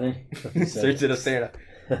 Oh, I didn't. Search it up there.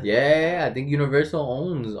 Yeah, I think Universal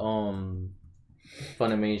owns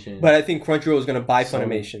Funimation. But I think Crunchyroll is gonna buy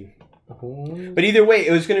Funimation. But either way,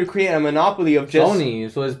 it was gonna create a monopoly of just Sony.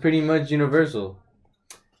 So it's pretty much Universal.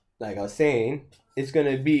 Like I was saying, it's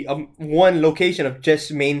gonna be one location of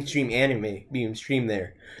just mainstream anime being streamed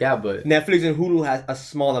there. Yeah, but Netflix and Hulu has a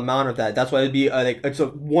small amount of that. That's why it'd be it's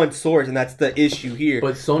one source, and that's the issue here.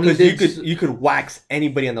 But Sony you could wax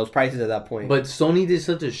anybody on those prices at that point. But Sony did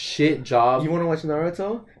such a shit job. You want to watch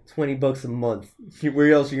Naruto? $20 a month.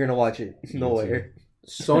 Where else are you gonna watch it? Nowhere.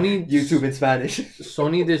 Sony YouTube in Spanish.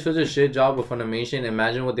 Sony did such a shit job with Funimation.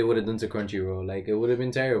 Imagine what they would have done to Crunchyroll. Like, it would have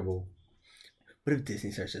been terrible. What if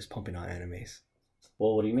Disney starts just pumping out animes?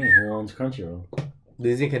 Well, what do you mean? Who owns Crunchyroll?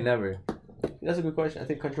 Disney can never. That's a good question. I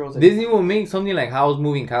think Crunchyroll's Disney will make something like Howl's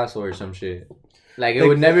Moving Castle or some shit. Like, it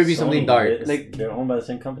would never be something dark. They're owned by the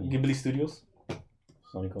same company. Ghibli Studios.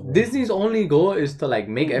 Disney's only goal is to like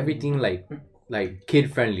make everything like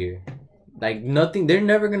kid friendlier. Like nothing. They're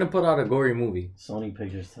never gonna put out a gory movie. Sony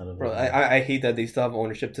Pictures Television. Bro, I hate that they still have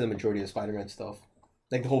ownership to the majority of Spider-Man stuff.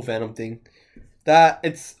 Like the whole Venom thing. I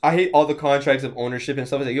hate all the contracts of ownership and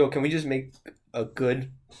stuff. It's like, yo, can we just make a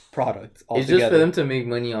good product altogether? It's just for them to make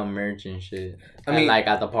money on merch and shit. I mean, like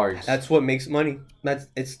at the parks. That's what makes money.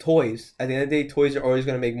 It's toys. At the end of the day, toys are always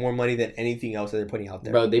gonna make more money than anything else that they're putting out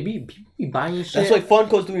there. Bro, people be buying shit. That's why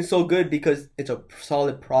Funko's doing so good because it's a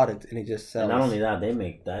solid product and it just sells. And not only that, they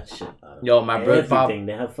make that shit out of Yo, my Brook Pop.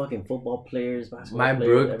 They have fucking football players, basketball my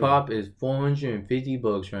players. Brook Pop is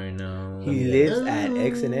 $450 right now. He lives at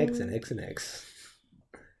X and X and X and X.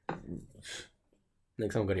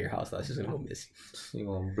 Next time I go to your house, that's just gonna go missing. You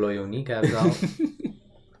gonna blow your kneecaps out.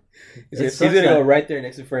 He's gonna go right there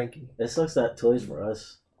next to Frankie. It sucks that Toys for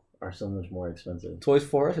Us are so much more expensive. Toys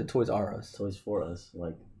for Us or Toys R Us? Toys for Us,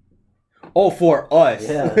 like. Oh, for us.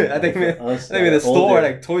 Yeah. I think the store,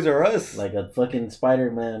 like Toys R Us. Like a fucking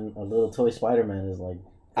Spider-Man, a little toy Spider-Man is like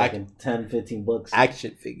fucking $10-15.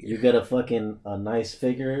 Action figure. You get a nice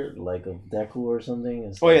figure like a Deku or something.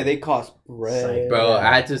 It's yeah, they cost bread. Bro,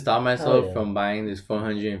 I had to stop myself from buying this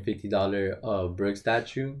 $450 Brook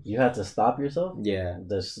statue. You had to stop yourself? Yeah.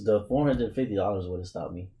 The $450 would have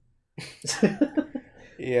stopped me.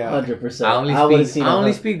 Yeah, 100%. I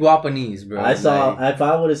only speak Guapanese, bro. I saw if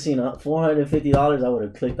I would have seen $450, I would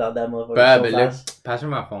have clicked out that motherfucker so fast. Pass me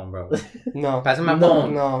my phone, bro. No, pass me my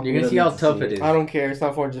phone. No, you're gonna see how tough it is. I don't care. It's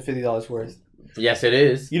not $450 worth. Yes, it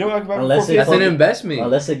is. You know what? That's an investment.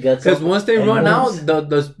 Unless it gets because once they run out,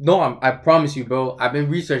 I promise you, bro. I've been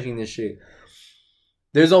researching this shit.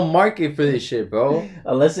 There's a market for this shit, bro.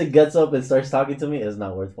 Unless it gets up and starts talking to me, it's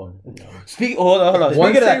not worth $400. Hold on.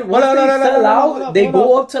 Once they sell out, they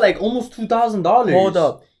go up to like almost $2,000. Hold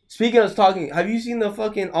up. Speaking of talking, have you seen the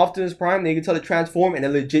fucking Optimus Prime? They can tell it transform and it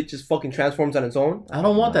legit just fucking transforms on its own. I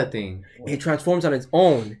don't want that thing. It transforms on its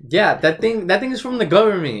own. Yeah, that thing is from the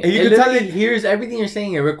government. And you can tell it hears everything you're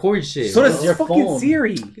saying. It records shit. So does your fucking phone.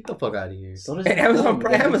 Siri. Get the fuck out of here. So does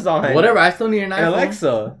Amazon. Whatever. I still need an iPhone. And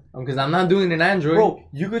Alexa. Because I'm not doing an Android. Bro,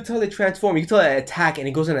 you could tell it transform. You could tell it attack, and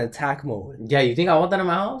it goes in attack mode. Yeah, you think I want that in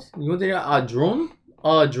my house? You want a drone?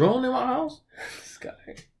 A drone in my house? This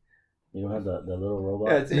guy. You don't have the little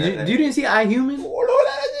robot? Yeah, you didn't see iHuman?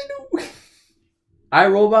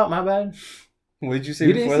 iRobot, my bad. What did you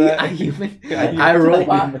say before that? You didn't see iHuman?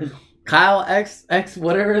 iRobot. Kyle X,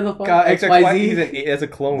 whatever the fuck. Kyle XYZ. That's a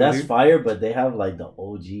clone. That's dude. fire, but they have like the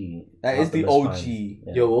OG. That is the OG.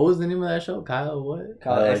 Yeah. Yo, what was the name of that show? Kyle what?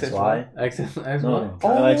 Kyle XY? XY? No,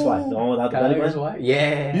 Kyle XY. The one without the belly button?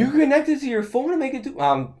 Yeah. You connect it to your phone to make it do...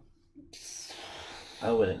 I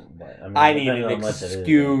wouldn't. But, I need an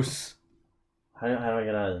excuse. How do I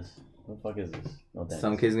get out of this? What the fuck is this? No thanks.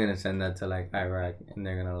 Some kid's gonna send that to like Iraq and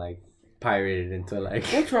they're gonna like pirate it into like...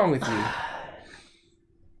 What's wrong with you?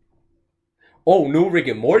 Oh, new Rick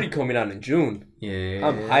and Morty coming out in June. Yeah.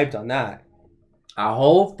 I'm hyped on that.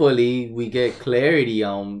 Hopefully we get clarity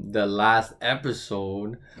on the last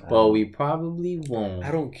episode, but we probably won't.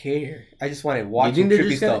 I don't care. I just want to watch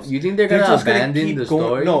trippy stuff. You think they're gonna abandon the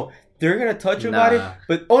story? No, they're gonna touch about it.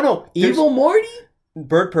 But Evil Morty,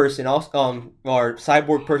 Bird person, also or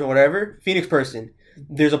Cyborg person, whatever, Phoenix person.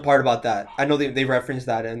 There's a part about that. I know they referenced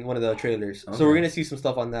that in one of the trailers. Okay. So we're gonna see some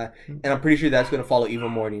stuff on that, and I'm pretty sure that's gonna follow Evil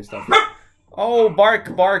Morty and stuff. Oh,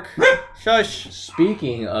 bark, shush.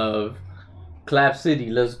 Speaking of Clap City,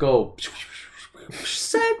 let's go.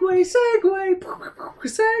 Segway.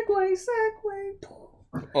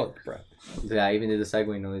 Oh, bro. Yeah, I even did the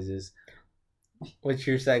Segway noises. What's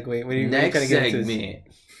your segue? What are you next segment?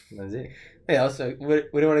 That's it. Hey, also,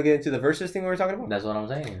 what do you want to get into the versus thing we were talking about? That's what I'm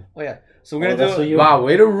saying. Oh yeah, so we're gonna do. Wow,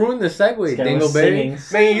 way to ruin the segue,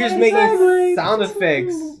 Dingleberry. Man, you're just making sound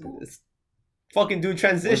effects. Fucking do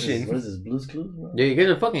transition. What is this, Blue's Clues? Yeah, you guys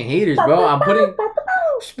are fucking haters, bro. I'm putting.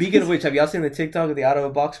 Speaking of which, have y'all seen the TikTok of the Out of a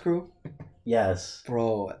Box crew? Yes.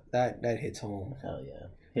 Bro, that hits home. Hell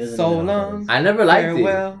yeah. So long. I never liked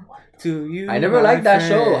it. To you, I never liked that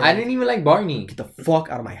show. I didn't even like Barney. Get the fuck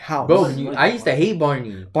out of my house. Bro, I used to hate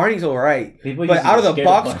Barney. Barney's alright. But Out of the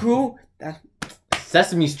Box crew, that's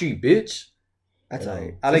Sesame Street, bitch. That's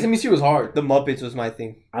alright. Sesame Street was hard. The Muppets was my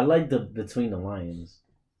thing. I like the Between the Lions.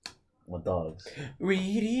 With dogs.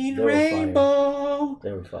 Reading Rainbow.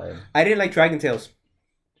 They were fire. I didn't like Dragon Tales.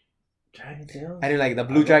 Dragon Tales? I didn't like the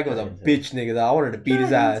Blue Dragon was a bitch nigga though. I wanted to beat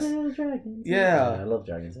his ass. Yeah. I love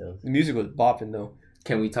Dragon Tales. The music was bopping though.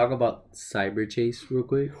 Can we talk about Cyber Chase real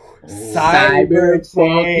quick? Cyber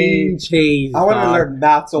fucking Chase. I want to learn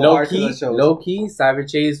math so hard for the show. Low key, Cyber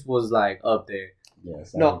Chase was like up there. Yeah,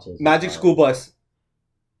 no, Magic School Bus.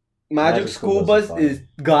 Magic School Bus is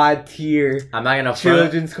god tier. I'm not gonna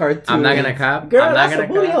children's cartoon. I'm not gonna cap. Girl, I'm not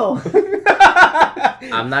gonna cap.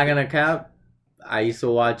 I'm not gonna cap. I used to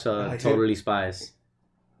watch Totally Spies.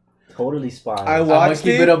 Totally Spies. I watched I'm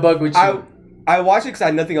gonna keep it a bug with you. I watched it because I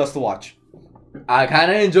had nothing else to watch. I kind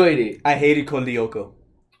of enjoyed it. I hated Code Lyoko.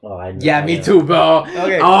 Oh, yeah, me too, bro.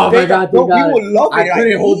 Okay. Oh my god, people love it. I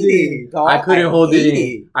couldn't hold it in. I couldn't hold it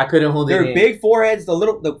in. I couldn't hold it in. Their big foreheads,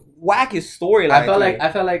 the wackest storyline. I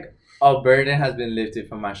felt like a burden has been lifted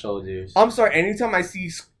from my shoulders. I'm sorry. Anytime I see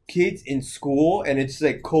kids in school and it's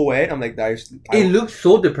like co-ed, I'm like, it looks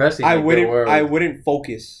so depressing. I wouldn't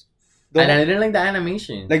focus. And I didn't like the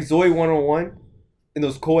animation. Like Zoe 101 in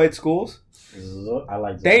those co-ed schools. I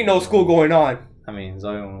like. There ain't no school going on. I mean,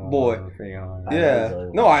 Zoe 101. Boy. Yeah.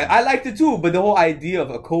 No, I liked it too, but the whole idea of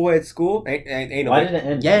a co-ed school ain't no. Why did it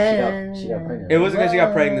end? Yeah. She got pregnant. It wasn't because she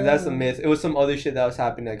got pregnant. That's a myth. It was some other shit that was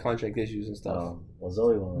happening, like contract issues and stuff. Well,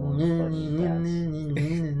 Zoe 101 was fucking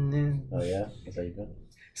gas. Oh yeah, that's how you feel.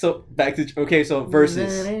 So back to so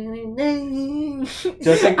versus.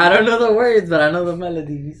 Justin, I don't know the words, but I know the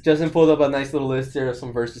melodies. Justin pulled up a nice little list here of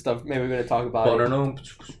some versus stuff. Maybe we're gonna talk about it. I don't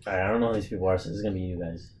know who these people are, so this is gonna be you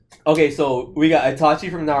guys. Okay, so we got Itachi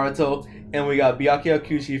from Naruto, and we got Byakuya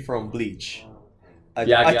Kushi from Bleach.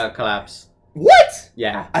 Byakuya collapse. What?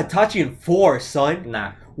 Yeah. Itachi in 4, son.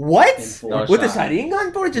 Nah. What? No with shot. the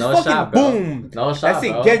Sharingan, bro? Just no fucking shot, boom. No shot, that's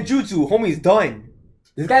it. Genjutsu, homie's done.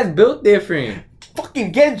 This guy's built different.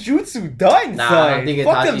 Fucking Genjutsu done, son. I don't think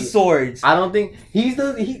fuck them swords. I don't think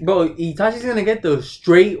bro, Itachi's gonna get the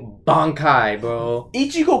straight Bankai, bro.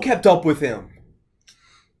 Ichigo kept up with him.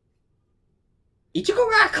 Ichigo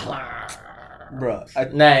got clapped. Bro,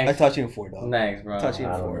 next. Itachi in 4, dog. Next, bro. Itachi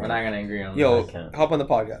in 4. We're not gonna agree on that. Yo, hop on the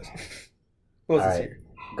podcast. Who else is here?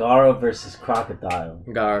 Gaara versus Crocodile.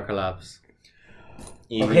 Gaara collapse.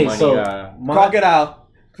 Easy okay, money, so Crocodile.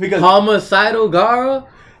 Because homicidal Gaara?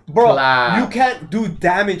 Bro, you can't do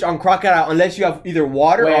damage on Crocodile unless you have either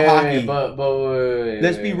water or hockey. But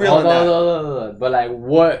let's be real on that. But like,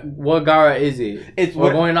 what Gaara is it?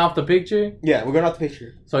 We're going off the picture? Yeah, we're going off the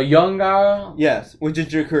picture. So young Gaara? Yes, with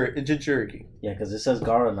Jinchuriki. Yeah, because it says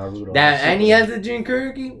Gaara Naruto. And he has the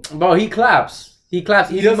Jinchuriki? Bro, he claps. He claps.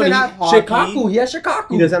 He doesn't have hockey. Shikaku. He has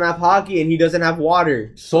Shikaku. He doesn't have hockey and he doesn't have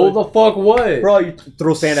water. So the fuck what? Bro, you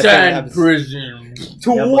throw sand at sand prison.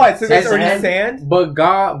 To what? So it's already sand? But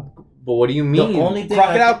what do you mean? The only thing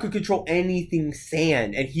Crocodile could control anything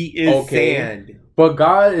sand, and he is sand. But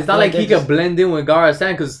Gaara, it's not like he can blend in with Gaara's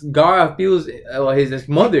sand, because Gaara feels his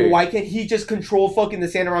mother. Why can't he just control fucking the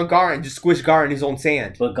sand around Gaara and just squish Gaara in his own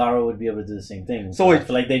sand? But Gaara would be able to do the same thing. So I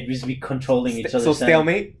feel like they'd just be controlling each other. So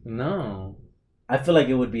stalemate? No. I feel like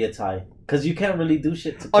it would be a tie. Because you can't really do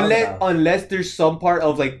shit to unless there's some part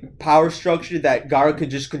of like power structure that Gaara could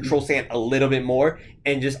just control sand a little bit more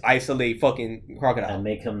and just isolate fucking Crocodile. And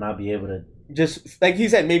make him not be able to just like he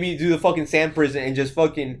said, maybe do the fucking sand prison and just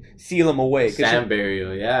fucking seal him away. Sand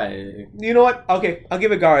burial, yeah. You know what? Okay, I'll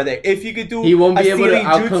give it Gaara there. If you could do, he won't be able to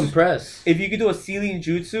outcompress. If you could do a sealing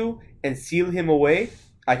jutsu and seal him away,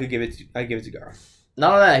 I could give it. I give it to Gaara.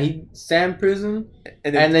 Not only that, he sand prison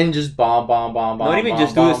and then just bomb. Not even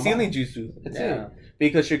just do a sealing jutsu. That's it.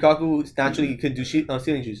 Because Shikaku naturally could do sealing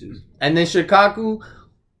jutsus. And then Shikaku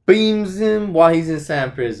beams him while he's in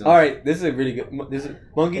sand prison. All right, this is a really good. This is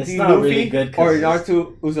Monkey D. Luffy really good or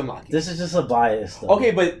Naruto Uzumaki. This is just a bias. Though. Okay,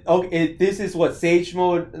 but this is what Sage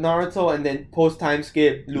Mode Naruto, and then post time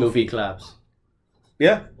skip Luffy claps.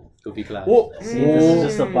 Yeah, Luffy claps. Well, see, this is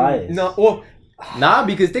just a bias. No, well, nah,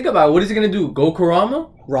 because think about it. What is he gonna do? Go Kurama?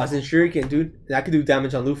 Rasen Shuriken, dude. That could do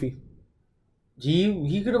damage on Luffy.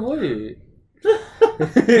 He could avoid it.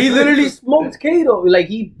 He literally smoked Kaido. Like,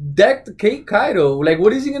 he decked Kaido. Like,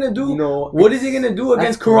 what is he gonna do? What is he gonna do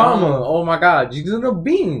against Kurama? Oh my god, he's gonna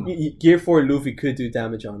beam. Gear 4 Luffy could do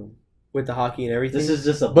damage on him with the haki and everything. This is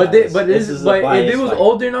just a bias. But if it was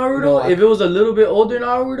older Naruto, if it was a little bit older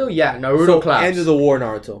Naruto, yeah, Naruto claps. End of the war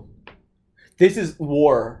Naruto. This is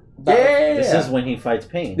war. Yeah. This is when he fights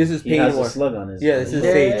Pain. This is Pain. He has a slug on his. Yeah, this is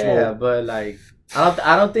Sage Mode. Yeah, but like,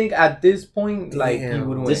 I don't think at this point, like, he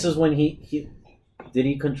would win. This is when he did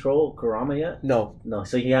he control Kurama yet? No.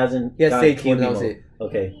 So he hasn't. He has Sage Mode. That was it.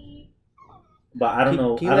 Okay. But I don't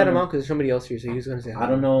know. Can you let him out because there's somebody else here? So he's gonna say. I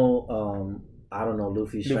don't know.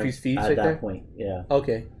 Luffy's feet at right that there? point. Yeah.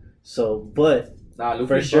 Okay. So, but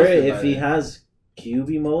for sure, if he has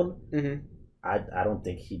QB mode, I don't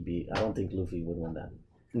think he'd be. I don't think Luffy would win that.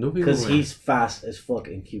 Because he's fast as fuck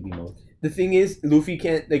in QB mode. The thing is, Luffy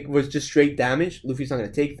can't was just straight damage. Luffy's not gonna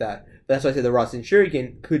take that. That's why I said the Rasen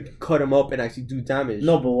Shuriken could cut him up and actually do damage.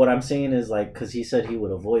 No, but what I'm saying is like, because he said he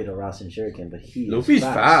would avoid a Rasen Shuriken, but Luffy's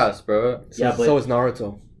fast, bro. Yeah, but so is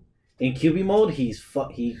Naruto. In QB mode, he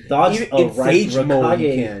dodged in Sage mode.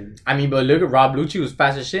 He can. I mean, but look at Rob Lucci was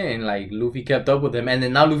fast as shit, and like Luffy kept up with him, and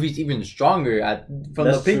then now Luffy's even stronger. From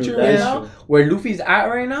the picture right now, where Luffy's at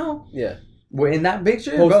right now. Yeah. We're in that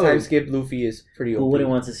picture. Post time skip, Luffy is pretty. Who wouldn't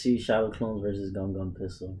want to see Shadow Clones versus Gun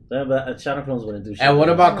Pistol? But Shadow Clones wouldn't do shit. And what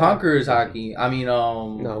about Conqueror's haki? I mean,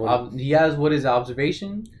 he has what is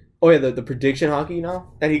observation? Oh yeah, the prediction haki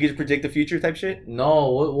now that he could predict the future type shit. No,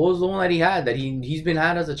 what was the one that he had that he's been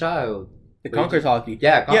had as a child? The Conqueror's haki.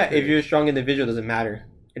 Yeah, yeah. If you're a strong individual, it doesn't matter.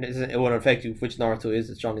 It won't affect you. Which Naruto is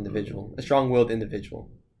a strong individual, a strong-willed individual.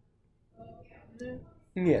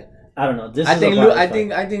 Yeah. I don't know. I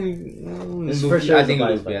think this is for sure. I think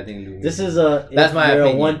Luffy. This is that's my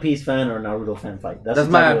opinion. A One Piece fan or a Naruto fan fight. That's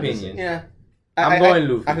my opinion. Yeah. I'm going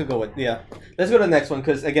Luffy. I could go with Let's go to the next one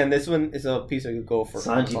because again, this one is a piece I could go for.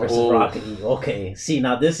 Sanji versus Rock Lee. Okay. See,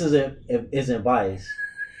 now this isn't biased.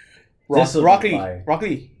 Rock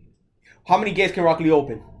Lee. How many gates can Rock Lee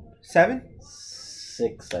open? 7?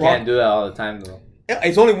 6. Can't do that all the time though.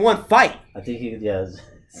 It's only one fight. I think he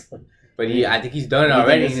But I think he's done it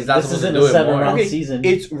already. He's not supposed to do it more. Okay, season.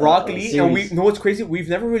 It's Rock Lee, and we know what's crazy. We've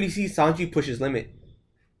never really seen Sanji push his limit.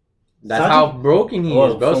 That's how broken he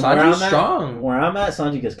is, bro. Sanji's strong. Where I'm at,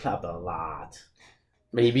 Sanji gets clapped a lot.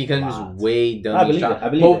 But he becomes way done. I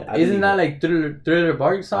believe it. Isn't that like Thriller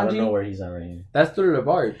Bark, Sanji? I don't know where he's at right here. That's Thriller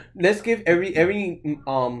Bark. Let's give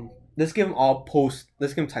let's give him all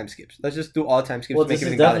let's give him time skips. Let's just do all time skips. Well, this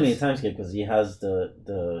is definitely a time skip because he has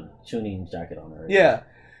the tuning jacket on already. Yeah.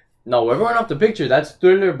 No, we're going off the picture. That's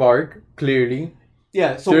Thriller Bark, clearly.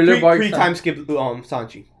 Yeah, so pre-time skip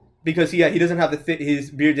Sanji. Because he doesn't have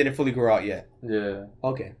his beard didn't fully grow out yet. Yeah.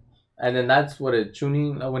 Okay. And then that's what a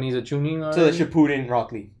tuning, when he's a tuning. So the Shippuden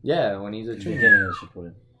Rock Lee. Yeah, when he's a tuning. Beginning of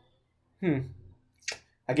Shippuden.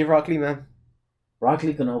 I give Rock Lee, man. Rock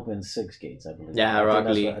Lee can open 6 gates, I believe. Yeah, Rock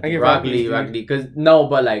Lee. I give Rock Lee. Because, no,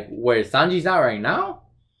 but like, where Sanji's at right now?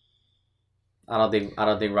 I don't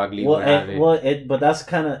think Rock Lee would have it. But that's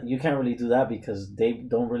kind of, you can't really do that because they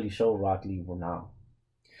don't really show Rock Lee now.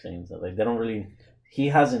 Saying that, like, they don't really. He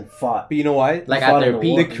hasn't fought. But you know why? Like at their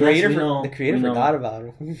peak, the creator forgot about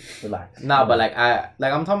him. Relax. Nah, but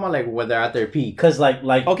I'm talking about like when they're at their peak. Cause like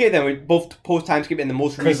okay, then we both post time skip and the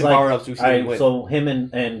most recent power ups we've seen. Alright, so him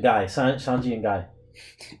and Guy, Sanji and Guy.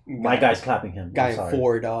 My guy's clapping him. Guy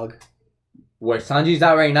 4, dog. Where Sanji's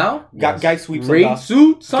at right now? Yes. Guy sweeps him. Raid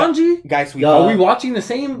suit Sanji? Guy sweeps. Are we watching the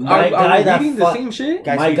same? Are we reading the same shit?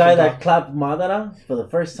 My guy that clapped Madara for the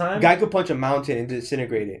first time. Guy could punch a mountain and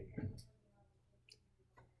disintegrate it.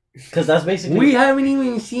 Because that's basically... We haven't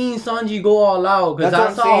even seen Sanji go all out. Because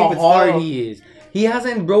that's how hard he is. He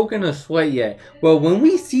hasn't broken a sweat yet. But when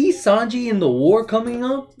we see Sanji in the war coming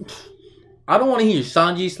up, I don't want to hear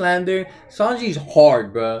Sanji slander. Sanji's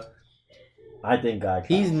hard, bro. I think Guy.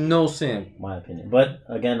 He's no simp. My opinion, but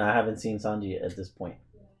again, I haven't seen Sanji at this point,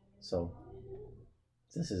 so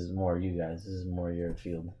this is more you guys. This is more your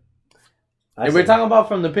field. If we're talking about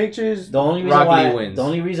from the pictures, the only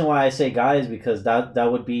reason why I say Guy is because that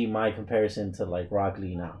would be my comparison to like Rock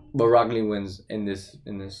Lee now. But Rock Lee wins in this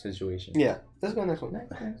situation. Yeah, let's go next one.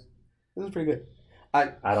 Next. This is pretty good.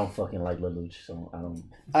 I don't fucking like Lelouch, so I don't.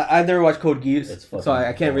 I've never watched Code Geass, so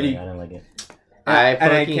I can't really. I don't like it. I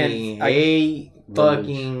hate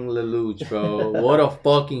fucking Lelouch, bro. What a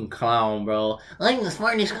fucking clown, bro. I'm the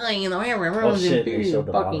smartest guy in the world. Oh,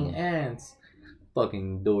 fucking ants.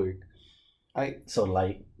 Fucking dork. So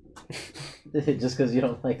light. Just because you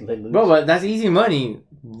don't like Lelouch. Bro, but that's easy money.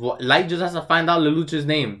 Light just has to find out Lelouch's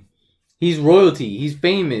name. He's royalty. He's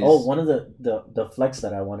famous. Oh, one of the flex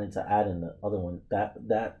that I wanted to add in the other one, that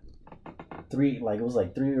it was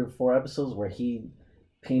like 3 or 4 episodes where he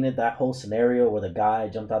painted that whole scenario where the guy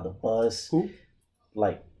jumped out the bus. Who?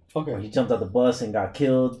 He jumped out the bus and got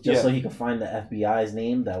killed just so he could find the FBI's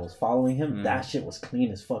name that was following him. That shit was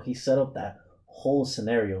clean as fuck. He set up that whole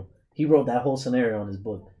scenario. He wrote that whole scenario in his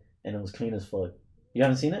book, and it was clean as fuck. You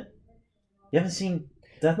haven't seen it? You haven't seen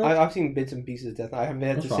Death Note? I've seen bits and pieces of Death Note. I haven't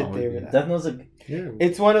had to sit there with that. Death Note's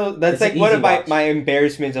it's one of that's like one of my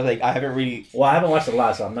embarrassments of like I haven't really. Well, I haven't watched a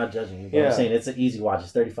lot, so I'm not judging you. But I'm saying it's an easy watch.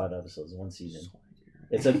 It's 35 episodes, 1 season.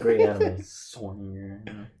 It's a great anime.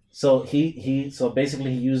 So so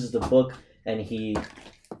basically he uses the book and he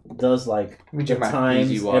does like the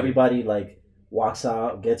times everybody like walks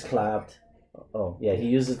out, gets clapped. Oh yeah, he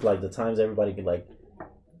uses like the times everybody could like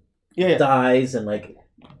dies, and like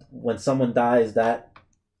when someone dies that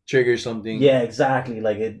triggers something. Yeah, exactly.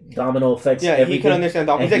 Like it domino effects. Yeah, everything. He could understand.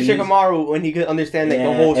 He's like Shikamaru when he could understand like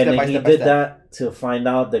the whole step by step. He did that to find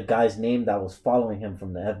out the guy's name that was following him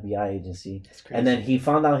from the FBI agency, and then he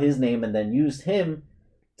found out his name and then used him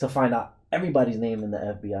to find out everybody's name in the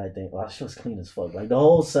FBI thing. Wow, that shit was clean as fuck. Like the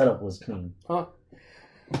whole setup was clean. Huh?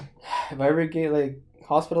 If I ever get like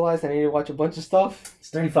hospitalized, I need to watch a bunch of stuff. It's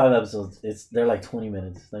 35 episodes. They're like 20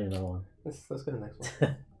 minutes. Not even that long. Let's go to the next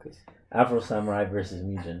one. Afro Samurai versus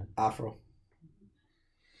Mugen. Afro.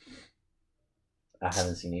 I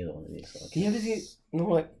haven't seen either one of these. So you haven't seen? No,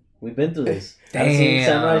 like we've been through this. Damn. I haven't seen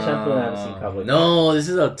Samurai Champloo. I haven't seen Cowboy. No, this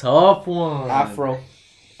is a tough one. Afro.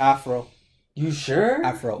 You sure?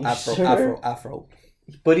 Afro.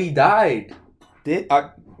 But he died. Did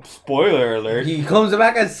spoiler alert? He comes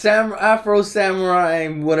back as Afro Samurai,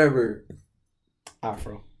 whatever.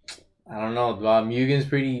 Afro. I don't know. Mugen's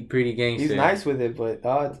pretty gangster. He's nice with it, but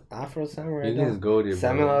it's Afro Samurai. Mugen's goated.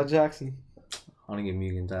 Samuel L. Jackson. I want to get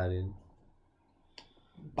Mugen tied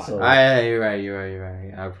So, you're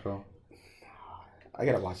right. Afro. I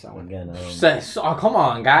gotta watch that one again. Come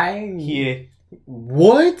on, guy. Yeah.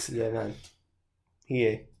 What? Yeah, man.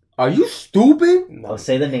 Yeah. Are you stupid? No.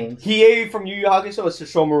 Say the names. Hiei from Yu Yu Hakusho is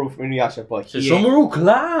Shishomaru from Inuyasha, but Shishomaru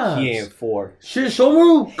claps. Hiei in 4.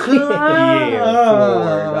 Shishomaru claps.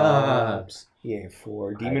 Hiei in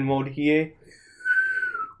 4. Demon mode Hiei.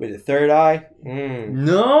 With the third eye.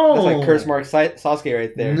 No. That's like curse mark Sasuke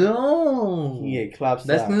right there. No. Hiei claps.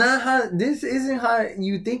 That's not how. This isn't how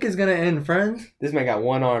you think it's gonna end, friend. This man got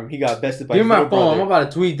one arm. He got bested by his little brother. Give me my phone. I'm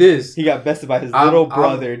about to tweet this. He got bested by his little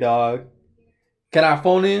brother, dog. Can I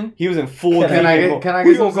phone in? He was in full. Can I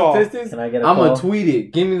get some statistics? Can I get I'm gonna tweet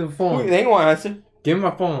it. Give me the phone. They ain't gonna answer. Give me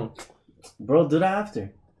my phone. Bro, do that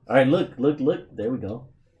after. All right, look. There we go.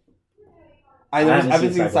 I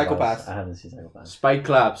haven't seen Psycho-Pass. I haven't seen Psycho-Pass. Spike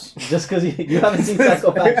claps. Just because you haven't seen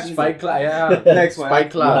Psycho-Pass. Spike clap. Yeah. Next one.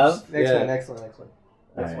 Spike claps. Next one.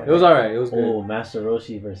 It was alright. It was good. Oh, Master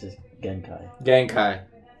Roshi versus Genkai. Genkai.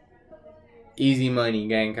 Easy money,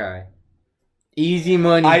 Genkai. Easy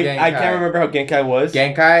money. Genkai. I can't remember how Genkai was.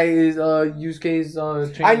 Genkai is Yusuke's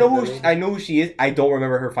trainer. I know who she is. I don't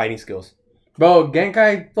remember her fighting skills. Bro,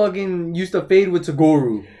 Genkai fucking used to fade with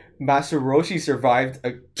Toguro. Master Roshi survived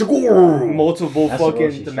multiple Master fucking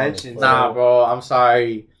Roshi's dimensions. Nah, bro, I'm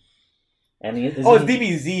sorry. And it's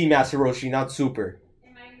DBZ Master Roshi, not Super.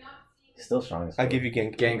 Still strong. I'll give you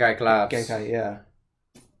Genkai claps. Genkai, yeah.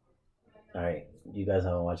 All right, you guys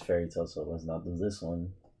haven't watched Fairy Tail, so let's not do this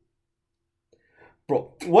one.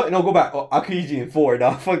 Bro, what? No, go back. Oh, Aokiji in 4,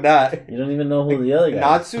 dog. Fuck that. You don't even know who the other guy is.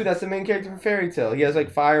 Natsu, that's the main character from Fairy Tail. He has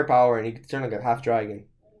like firepower and he can turn like a half dragon.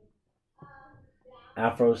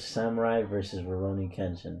 Afro Samurai versus Rurouni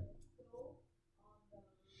Kenshin.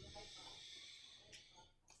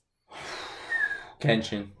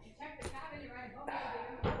 Kenshin,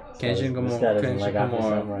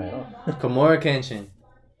 Kimura Kenshin.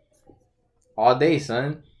 All day,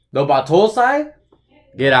 son. The Batosai?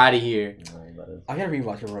 Get out of here. I gotta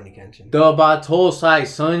rewatch Rurouni Kenshin. The Batosai,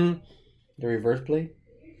 son. The reverse blade.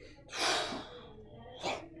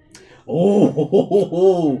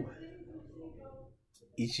 Oh.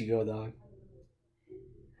 Ichigo, dog.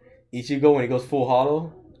 Ichigo when he goes full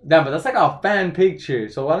hollow. Yeah, but that's like a fan picture,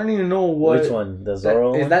 so I don't even know what. Which one? The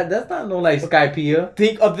Zoro is one? that's not no like Skypiea.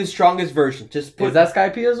 Think of the strongest version. Just put. Is that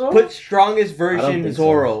Skypiea Zoro? Put strongest I don't version think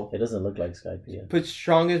Zoro. so. It doesn't look like Skypiea. Put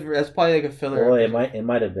strongest. That's probably like a filler. Oh, it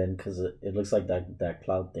might have been because it looks like that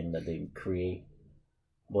cloud thing that they create,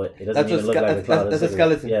 but it doesn't even look like a cloud. That's a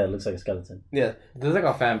skeleton. Yeah, it looks like a skeleton. Yeah, There's like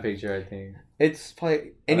a fan picture, I think. it's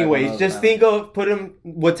probably. Anyways, just think of put him.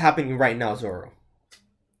 What's happening right now, Zoro.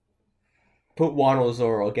 Put Wano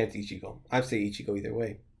Zoro against Ichigo. I'd say Ichigo either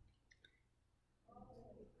way.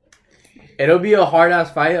 It'll be a hard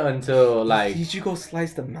ass fight until like Ichigo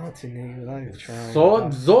sliced the mountain, nigga. Not even trying. so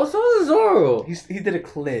Zoro. He did a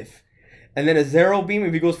cliff, and then a Zero beam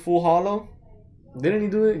if he goes full hollow. Didn't he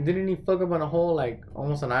do it? Didn't he fuck up on a whole like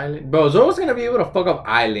almost an island? Bro, Zoro's gonna be able to fuck up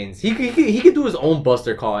islands. He could do his own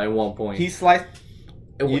Buster Call at one point. He sliced.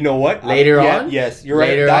 You know what? Later on? Yes, you're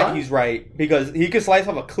Later right. on? He's right because he could slice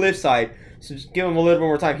off a cliffside. So just give him a little bit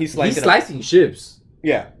more time. He's slicing ships.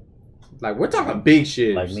 Yeah. Like we're talking big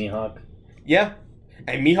ships. Like Mihawk. Yeah.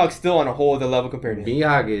 And Mihawk's still on a whole other level compared to him.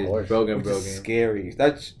 Mihawk is broken. Which is scary.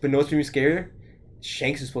 But no, what's even scarier?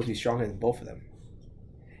 Shanks is supposed to be stronger than both of them.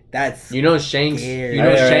 That's Shanks. scary.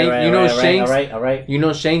 All right. You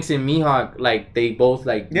know Shanks and Mihawk, like they both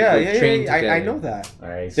like trained together. I know that. All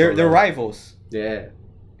right. They're rivals. Yeah.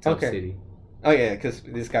 Okay. City. Oh yeah, because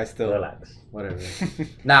this guy's still Relax. Whatever.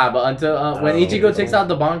 Nah, but until when Ichigo takes out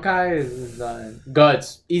the Bankai, is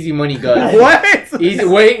Guts. Easy money, Guts. What? Easy.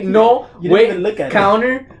 Wait, no. You wait. didn't even look at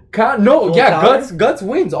counter. No. Full Yeah, counter? Guts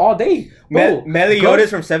wins all day. Bro, Meliodas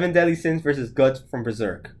from Seven Deadly Sins versus Guts from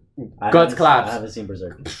Berserk. Guts claps. I haven't seen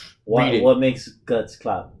Berserk. Read it. What makes Guts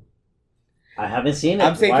clap? I haven't seen it.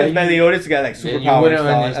 I'm saying because Meliodas got like Then you superpowers. wouldn't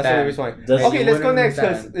That's what understand. it was like. Does- Okay, You let's go wouldn't next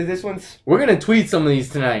because understand. this one's. We're gonna tweet some of these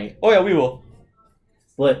tonight. Oh yeah, we will.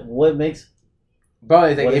 But what makes? Bro,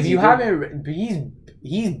 it's like What if does you he do? haven't,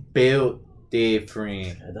 he's built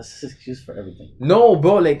different. That's his excuse for everything. No,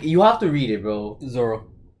 bro, like you have to read it, bro.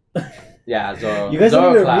 Zoro. Yeah, Zoro. You guys Zoro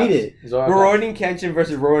don't even claps. read it. Zoro claps. Rurouni Kenshin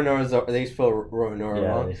versus Roronoa Zoro. They spell Roronoa Yeah,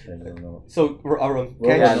 wrong. they spell Roronoa. So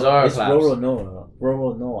Yeah, Zoro It's claps.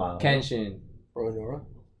 Roronoa. Kenshin. Roronoa.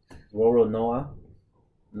 Roronoa.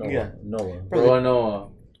 Noah. Yeah. Noah.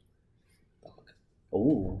 Roronoa.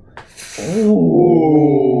 Ooh.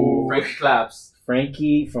 Ooh. Frankie claps.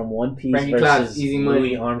 Frankie from One Piece Frankie versus claps, easy money.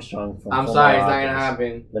 Louis Armstrong from I'm Fullmetal sorry, it's not Alchemist. gonna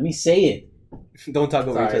happen. Let me say it. Don't talk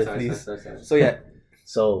over each other, please. So yeah,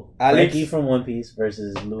 So Alex- Frankie from One Piece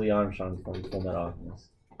versus Louis Armstrong from Fullmetal Alchemist.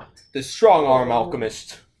 the strong arm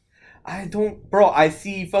alchemist. I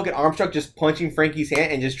see fucking Armstrong just punching Frankie's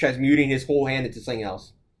hand and just transmuting his whole hand into something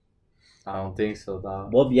else. I don't think so,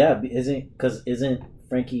 dog. Well, yeah, isn't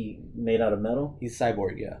Frankie made out of metal? He's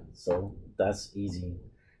cyborg, yeah. So that's easy.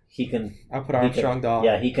 He can. I put Armstrong, dog.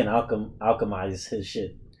 Yeah, he can alchemize his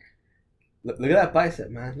shit Look at that bicep,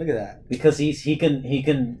 man. Look at that. because he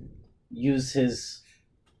can use his.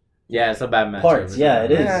 Yeah, it's a bad match. Parts, yeah,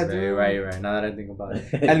 it is. Yeah, You're right, you're right. Now that I think about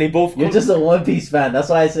it. And they both. You're just a One Piece fan. That's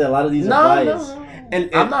why I said a lot of these are biased. And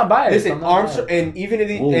I'm not biased. Listen, Armstrong, and even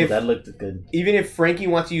Ooh, if that looked good. even if Frankie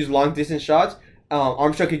wants to use long distance shots,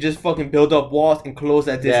 Armstrong could just fucking build up walls and close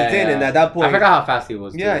that distance in, and at that point, I forgot how fast he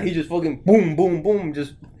was. yeah, too. he just fucking boom, boom, boom,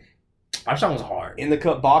 just Armstrong was hard. in the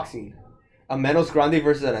cut boxing. A Menos Grande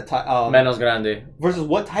versus Menos Grande. versus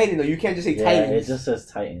what Titan though? You can't just say Yeah, Titans. it just says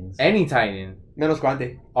Titans Any Titan. Menos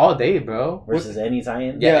Grande. All day, bro. versus any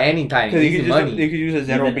Titan. Yeah, Yeah, any Titan. Because Easy money. they could use a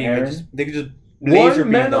Zero Even beam. Eren? They could just laser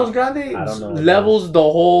One beam Menos them. Grande I don't know. levels the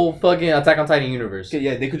whole fucking Attack on Titan universe.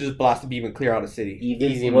 Yeah, they could just blast the beam and clear out a city.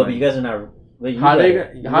 Even Easy well, money. but you guys are not. Wait, How are they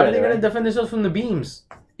read gonna it, defend themselves from the beams?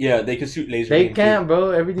 Yeah, they could shoot laser They beam. can't,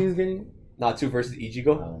 bro. Everything's getting. Natsu versus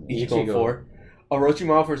Ichigo. Ichigo Ichigo. 4.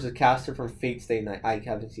 Orochimaru versus Caster from Fate Stay Night. I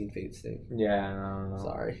haven't seen Fate Stay. Yeah, no.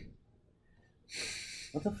 Sorry.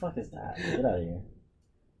 What the fuck is that? Get out of here.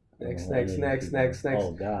 Next.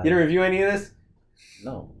 Oh god. You didn't review any of this?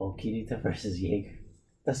 No. Oh, Kirito versus Jaeger.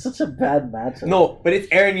 That's such a bad matchup. No, but it's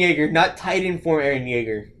Eren Yeager, not Titan form Eren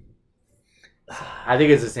Yeager. I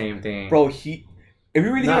think it's the same thing. Bro, if you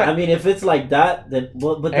really No, think I mean if it's like that, then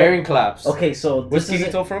but Aaron claps. Okay, so what's this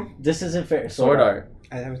isn't, Kirito from? this isn't fair. Sword Art.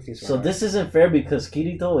 I haven't seen Sword So Art. this isn't fair because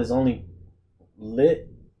Kirito is only lit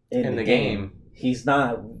in the game. He's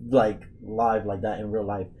not like live like that in real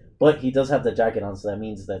life, but he does have the jacket on, so that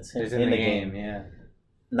means that's him It's in the game. Yeah.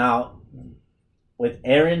 Now, with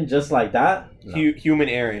Eren just like that, no. Human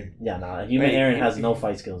Eren. Human Wait, Eren has no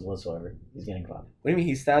fight skills whatsoever. He's getting clapped. What do you mean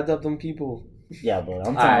he stabbed up them people? Yeah, but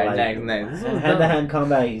I'm talking like next. hand-to-hand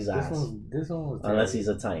combat. He's ass. This one was unless he's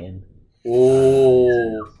a Titan.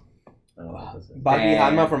 Oh. Baki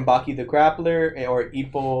Hanma from Baki the Grappler, or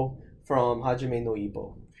Ippo from Hajime no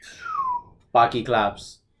Ippo. Baki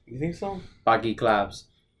claps. You think so? Baki claps.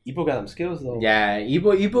 Ippo got them skills though. Yeah,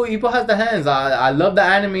 Ippo has the hands. I love the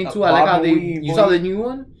anime too. I like how you saw the new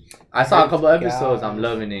one? I saw a couple episodes. I'm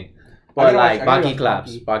loving it. But like Baki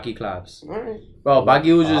claps. Baki claps. Alright. Bro,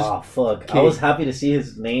 Baki was just fuck. I was happy to see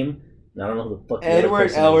his name. I don't know who the fuck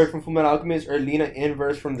Edward Elric from Fullmetal Alchemist, or Lena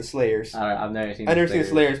Inverse from the Slayers. I've never seen the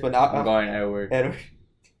Slayers, but I'm going Edward.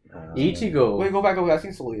 Ichigo. Wait, go back. I've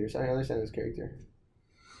seen Soul Eaters. I understand this character.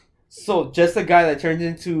 So, just a guy that turns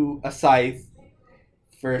into a scythe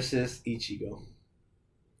versus Ichigo.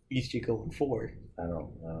 Ichigo and 4. I don't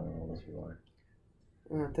know what those people are.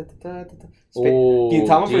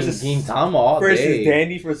 Gintama versus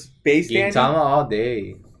Dandy for Space Dandy. Gintama all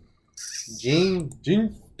day. Jin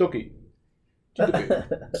Toki.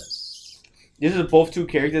 These are both two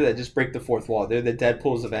characters that just break the fourth wall. They're the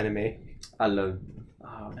Deadpools of anime. I love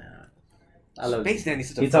Space Dandy.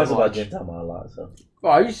 He talks about Gintama a lot, so. Oh,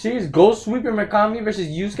 are you serious? Ghost Sweeper Mikami versus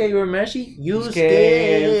Yusuke Urameshi?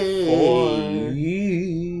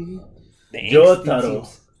 Jotaro.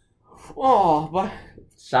 Oh, but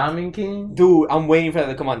Shaman King? Dude, I'm waiting for that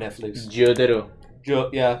to come on Netflix. Jotaro.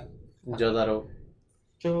 Jotaro.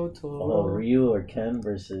 Oh, Ryu or Ken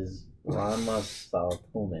versus Ranma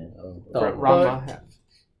Saltome. Ranma.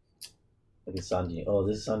 Look at Sanji. Oh,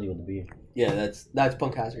 this is Sanji with the beard. Yeah, that's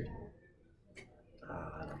Punk Hazard. I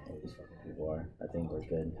don't know who these fucking people are. I think we're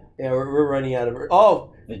good. Yeah, we're running out of her.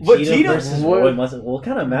 Oh, Vegeta versus Roy Mustang. What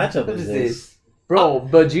kind of matchup is this? Bro,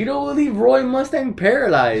 Vegeta will leave Roy Mustang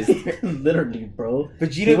paralyzed. Literally, bro.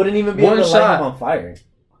 Vegeta he wouldn't even be able to light him on fire.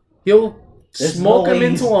 He'll smoke him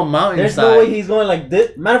into a mountainside. There's no way he's going like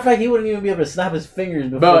this. Matter of fact, he wouldn't even be able to snap his fingers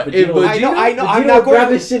before Vegeta. I know. I'm not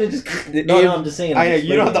grab his shit and just. No, I'm just saying. I know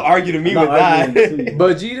you don't have to argue to me with that.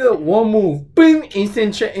 Vegeta, one move, boom,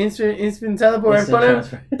 instant teleport in front of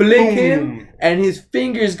him, blink him, and his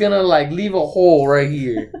finger's gonna like leave a hole right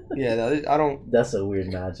here. Yeah, I don't. That's a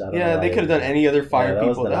weird match. Yeah, they could have done any other fire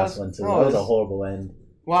people. That was the last one too. That was a horrible end.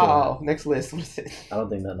 Wow. Next list. What is it? I don't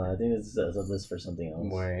think that. No, I think it's a list for something else.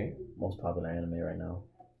 Wait. Most popular anime right now.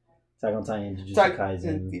 Attack on Titan, Jujutsu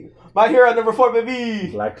Kaisen. My Hero number 4,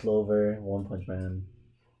 baby. Black Clover, One Punch Man.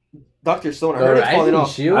 Dr. Stone. I heard it's falling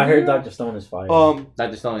off. I heard Dr. Stone is fire.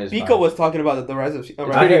 Dr. Stone is. Biko was talking about the rise of. It's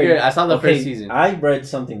pretty good. I saw the first season. I read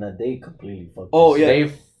something that they completely fucked. Oh yeah.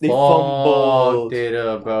 They fumbled it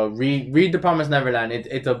up, bro. Read The Promised Neverland.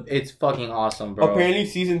 It's fucking awesome, bro. Apparently,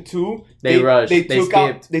 season 2 they rushed. They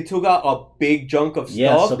skipped. They took out a big chunk of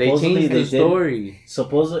yeah, stuff. They changed the story.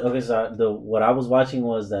 Supposedly, okay. So what I was watching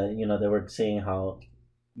was that they were saying how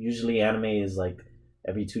usually anime is like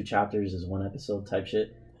every 2 chapters is 1 episode type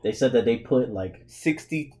shit. They said that they put like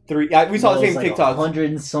 63. Yeah, we saw the same TikTok. 100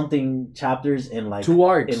 and something chapters in like 2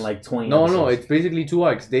 arcs. In like 20. No, episodes. it's basically 2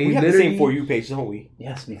 arcs. We have the same For You page, don't we?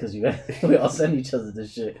 Yes, because we all send each other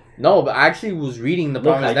this shit. No, but I actually was reading The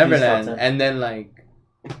Promised Neverland, and then like.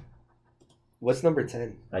 What's number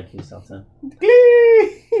 10? IQ's top 10.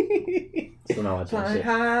 Glee! Still not watching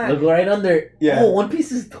that shit. Look right under. Yeah. Oh, One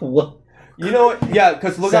Piece is the one. You know, yeah,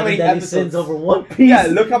 because look how many episodes over One Piece. Yeah,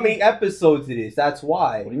 look how many episodes it is. That's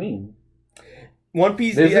why. What do you mean? One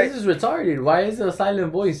Piece. This is retarded. Why is there a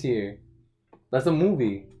silent voice here? That's a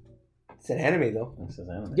movie. It's an anime though. It's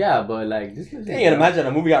an anime. Yeah, but like this is. I can't imagine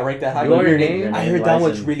a movie got ranked that high. Your Name. I heard that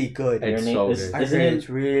one's really good. It's so good. It's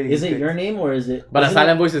really. Is it Your Name or is it? But a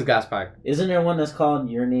silent voice is Gaspac. Isn't there one that's called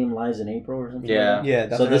Your Name Lies in April or something? Yeah, yeah,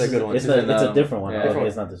 that's another good one. It's a different one. Yeah. Okay,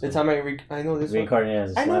 it's not this one. The time I know this one.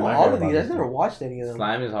 Reincarnated. I know all of these. I've never watched any of them.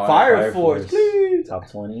 Slime is hard. Fire Force, please.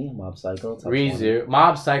 Top 20. Mob Psycho. Top 20.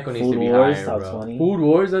 Mob Psycho needs Food to be Wars, higher, top bro. 20. Food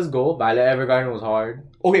Wars, let's go. Violet Evergarden was hard.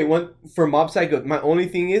 Okay, for Mob Psycho, my only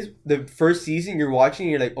thing is the first season you're watching,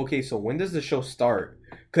 you're like, okay, so when does the show start?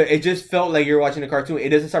 Cause it just felt like you're watching a cartoon. It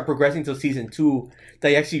doesn't start progressing until season 2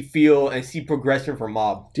 that you actually feel and see progression for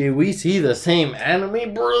Mob. Did we see the same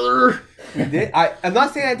anime, brother? You did? I'm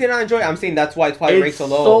not saying I did not enjoy it. I'm saying that's why it's probably ranked so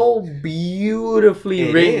low. It's so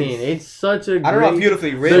beautifully written. It's such a I don't know how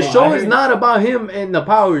beautifully written. The show is not about him and the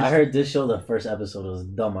powers. I heard this show, the first episode was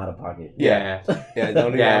dumb out of pocket. Yeah.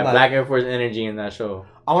 Black Air Force energy in that show.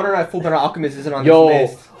 I wonder why Fullmetal Alchemist isn't on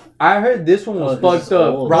this list. I heard this one was fucked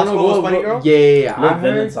up. Rascal Funny Girl? Yeah, I heard.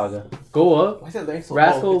 Vinland Saga. Go up. Why is that ranked so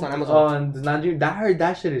Rascal low? It's on Amazon. does not dream. I heard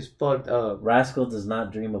that shit is fucked up. Rascal does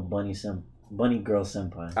not dream of Bunny Girl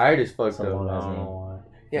Senpai. I heard it's fucked So up. long I as don't name. know why.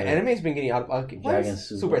 Yeah, anime's been getting out of pocket. Dragon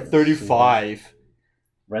Super 35.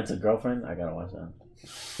 Rent a Girlfriend? I gotta watch that.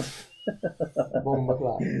 Cells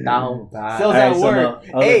at work.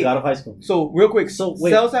 Hey, God of High School. So real quick, cells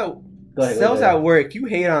at work. You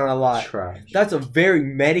hate on a lot. Trash. That's a very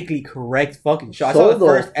medically correct fucking show. I saw the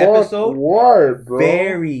first episode. What, bro?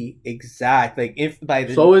 Very exact. Like if by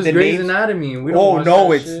the so is the Grey's names, Anatomy. We don't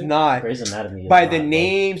no, it's shit. Not. Grey's Anatomy. By the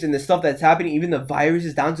names and the stuff that's happening, even the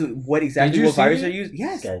viruses down to what exactly what virus are used.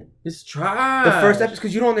 Yes. It's trash. The first episode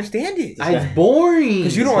because you don't understand it. It's boring.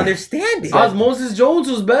 Because you don't understand it. Osmosis Jones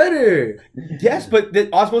was better. Yes, but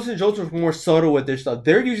the Osmosis Jones was more subtle with their stuff.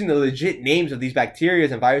 They're using the legit names of these bacteria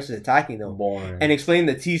and viruses attacking them. Boring. And explaining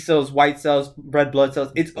the T cells, white cells, red blood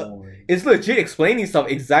cells. It's legit explaining stuff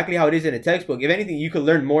exactly how it is in a textbook. If anything, you could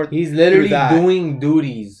learn more. He's literally doing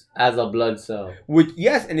duties as a blood cell. Which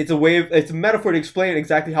yes, and it's a metaphor to explain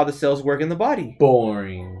exactly how the cells work in the body.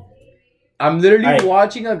 Boring. I'm literally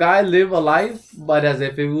watching a guy live a life, but as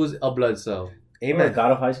if it was a blood cell. Amen.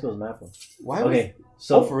 God of High School is mad fun. Why? Okay.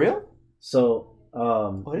 So for real? So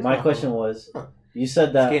my question was, you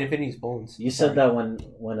said that Skate Infinity's bones. You said that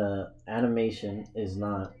when a animation is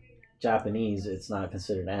not Japanese, it's not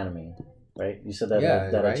considered anime, right? You said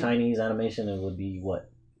that a Chinese animation it would be what?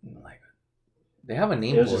 Like they have a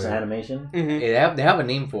name for it. It was just animation? Mm-hmm. They have a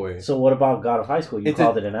name for it. So what about God of High School? You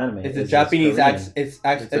called it an anime. It's a Japanese Japanese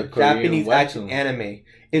action anime.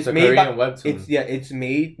 It's made by webtoon. It's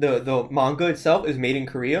made the manga itself is made in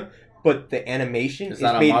Korea, but the animation is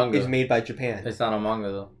made by Japan. It's not a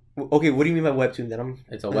manga though. Okay, what do you mean by webtoon then?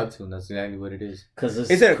 It's a webtoon. That's exactly what it is. Because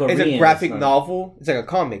it's a graphic novel. It's like a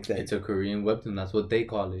comic then. It's a Korean webtoon. That's what they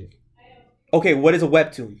call it. Okay, what is a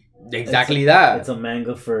webtoon? Exactly that. It's a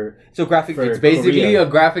manga for. So graphic. It's basically Korea. A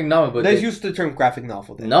graphic novel, but let's use the term graphic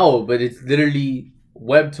novel. Then. No, but it's literally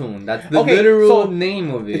webtoon. That's the literal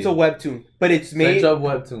name of it. It's a webtoon, but it's made. Search up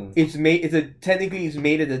webtoon. It's made. Technically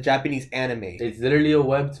made as a Japanese anime. It's literally a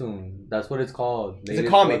webtoon. That's what it's called. It's a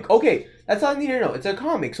comic. Okay, that's all I need to know. It's a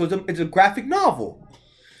comic, so it's a graphic novel.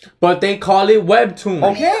 But they call it webtoon.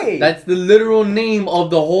 Okay, that's the literal name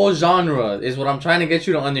of the whole genre. Is what I'm trying to get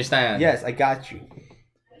you to understand. Yes, I got you.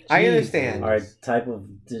 I understand. All right, type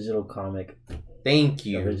of digital comic. Thank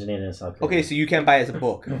you. Originated in South Korea. Okay, so you can't buy it as a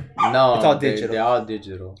book. No, it's all digital. They're all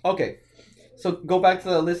digital. Okay, so go back to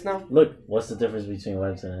the list now. Look, what's the difference between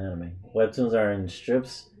webtoon and anime? Webtoons are in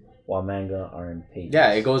strips, while manga are in pages.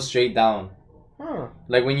 Yeah, it goes straight down. Huh.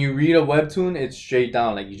 Like when you read a webtoon, it's straight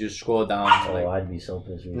down. Like you just scroll down. Oh, I'd be so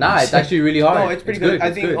pissed. Nah, it's actually really hard. No, it's pretty good.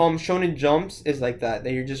 I think Shonen Jumps is like that.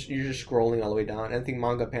 That you're just scrolling all the way down. I think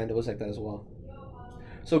Manga Panda was like that as well.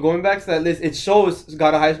 So going back to that list, it shows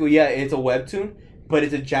God of High School. Yeah, it's a webtoon, but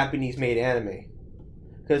it's a Japanese-made anime.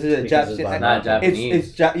 Because it's not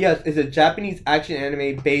Japanese. It's a Japanese action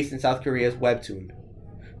anime based in South Korea's webtoon.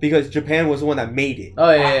 Because Japan was the one that made it.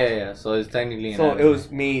 Oh yeah. So it's technically an anime. It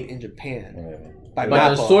was made in Japan. But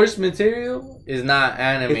the source material is not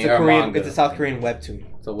anime or manga. It's a South Korean webtoon.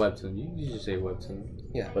 It's a webtoon. You just say webtoon.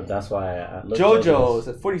 Yeah. But that's why I JoJo's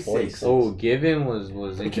at 46. Oh, Given was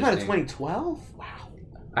interesting. It came out in 2012? Wow.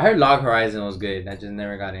 I heard Log Horizon was good. I just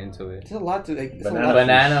never got into it. There's a lot to like.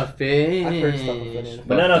 Banana Fish. I've heard stuff of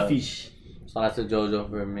Banana Fish. So that's a JoJo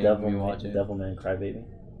for me. Devilman Crybaby.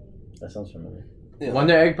 That sounds familiar. Yeah.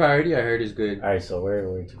 Wonder Egg Priority I heard is good. Alright, so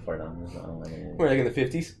we're too far down. We're like in the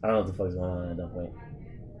 50s. I don't know what the fuck's going on at that point.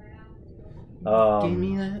 Give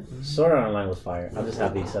me that. Sword Art Online was fire. I'm just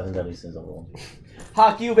happy 7 Deadly Sins overall.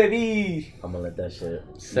 Hawk you, baby! I'm gonna let that shit.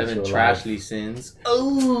 7 Trashly Sins.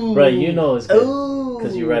 Oh, bro, you know it's good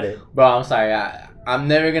because you read it. Bro, I'm sorry. I'm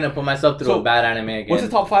never gonna put myself through a bad anime again. What's the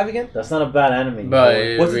top 5 again? That's not a bad anime.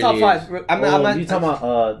 But what's the top 5? I'm not. You talking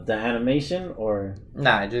about the animation or?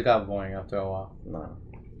 Nah, it just got boring after a while. Nah,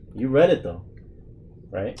 you read it though,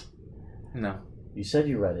 right? No. You said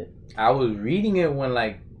you read it. I was reading it when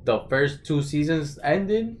like the first 2 seasons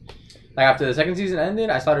ended. Like after the second season ended,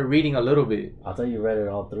 I started reading a little bit. I thought you read it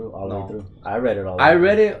all the way through. I read it all. I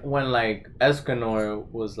read it when like Escanor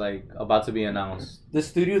was like about to be announced. The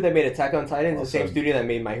studio that made Attack on Titan is the same studio that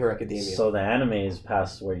made My Hero Academia. So the anime is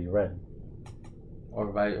past where you read, or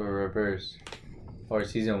reverse, or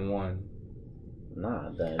season 1.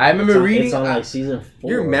 Nah, I remember reading. It's on like season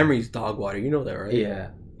 4. Your memory's dog water. You know that, right? Yeah.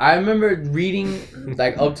 I remember reading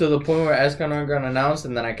like up to the point where Escanor got announced,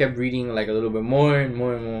 and then I kept reading like a little bit more and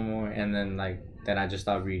more, and then I just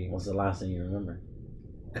stopped reading. What's the last thing you remember?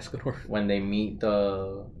 Escanor. When they meet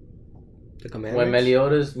the commandments. When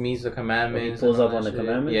Meliodas meets the commandments. He pulls up on the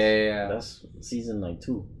commandments. Yeah. That's season like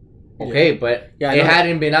 2. Okay, but it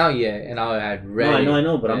hadn't been out yet, and I had read. No, I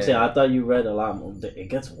know, but I'm saying I thought you read a lot more. It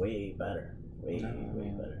gets way better, way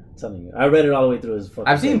better. I'm telling you, I read it all the way through.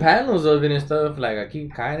 I've seen panels of it and stuff. Like I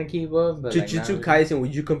keep up. But Jujutsu Kaisen,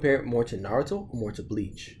 would you compare it more to Naruto or more to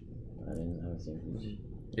Bleach? haven't seen Bleach.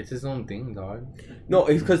 It's his own thing, dog. No,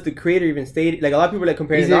 it's because the creator even stated, like, a lot of people like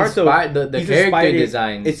comparing He's Naruto. the character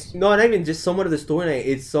designs. It's not even just somewhat of the storyline.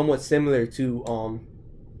 It's somewhat similar to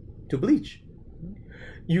Bleach.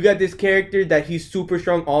 You got this character that he's super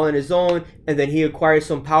strong all on his own, and then he acquires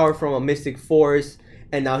some power from a mystic force,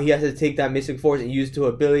 and now he has to take that mystic force and use it to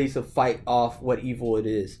abilities to fight off what evil it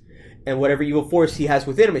is. And whatever evil force he has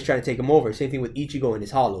within him is trying to take him over. Same thing with Ichigo and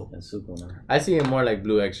his Hollow. And Sukuna. I see it more like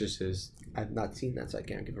Blue Exorcist. I've not seen that, so I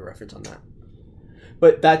can't give a reference on that.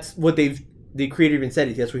 But that's what the creator even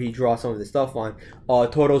said. That's where he draws some of the stuff on.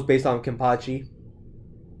 Toro's based on Kenpachi.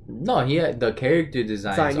 No, the character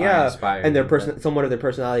designs are inspired. And somewhat of their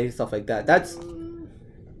personality and stuff like that. That's...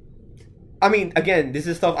 I mean, again, this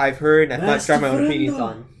is stuff I've heard and I've not tried my own opinions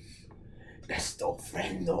on. Besto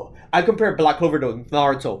friendo. I compare Black Clover to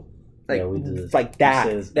Naruto. Like, we do this. Like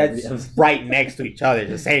that. That's right next to each other.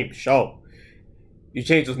 The same show. You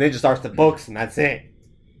change those ninja stars to books, and that's it.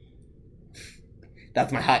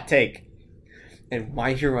 That's my hot take. And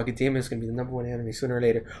My Hero Academia is going to be the #1 anime sooner or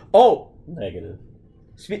later. Oh! Negative.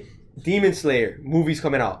 Demon Slayer. Movie's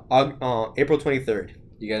coming out. April 23rd.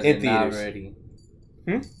 You guys are not ready.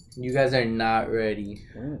 You guys are not ready.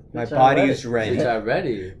 My body is ready. Which I read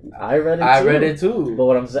it. I read it too. I read it too.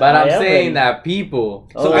 But I'm saying that people.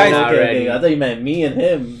 So guys, not ready. I thought you meant me and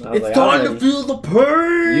him. It's time to feel the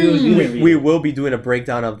pain. We will be doing a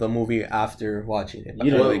breakdown of the movie after watching it.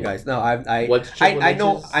 You know, guys. No, I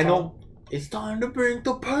know. It's time to bring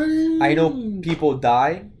the pain. I know people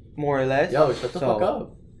die, more or less. Yo, shut the fuck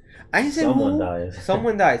up. I didn't say someone dies.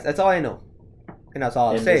 Someone dies. That's all I know. And that's all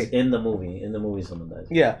I'll say. In the movie, someone dies.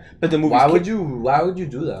 Yeah, but the movie. Why would you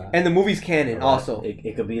do that? And the movie's canon also.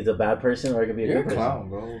 It could be the bad person or it could be a good person. Clown,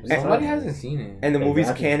 bro. Somebody hasn't seen it. And the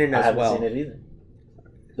movie's canon as well. I haven't seen it either.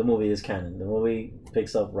 The movie is canon. The movie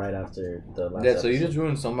picks up right after the last. Yeah, so you just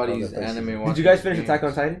ruined somebody's anime. Did you guys finish Attack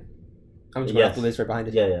on Titan? I'm just going to have the list right behind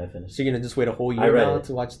it. Yeah, I finished. So you're going to just wait a whole year now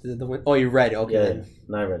to watch the Oh, you read it. Okay, then.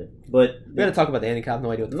 No, I read it. But we got to talk about the ending. I have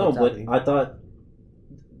no idea what the fuck's happening.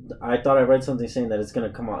 I thought I read something saying that it's going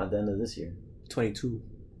to come out at the end of this year.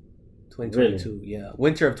 2022, really? Yeah.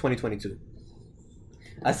 Winter of 2022.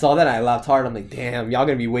 I saw that and I laughed hard. I'm like, damn, y'all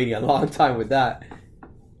going to be waiting a long time with that.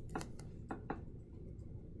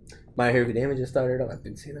 My Hero Academia just started up. I've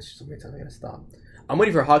been saying that shit so many times. I got to stop. I'm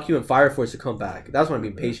waiting for Haikyuu and Fire Force to come back. That's when I'm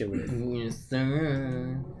being patient with it. Yes,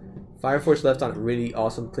 sir. Fire Force left on a really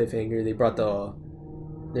awesome cliffhanger. They brought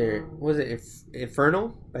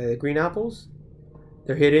Inferno by the Green Apples?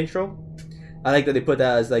 Their hit intro. I like that they put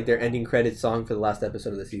that as like their ending credits song for the last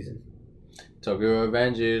episode of the season. Tokyo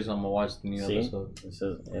Revengers. I'm gonna watch the new episode. It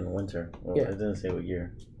says in winter. Well, it didn't say what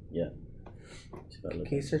year. Yeah. Can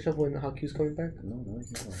you search up when Haikyuu's coming back? No.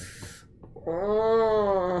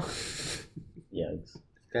 Yikes. This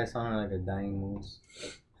guy sounded like a dying moose.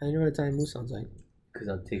 How do you know what a dying moose sounds like? Because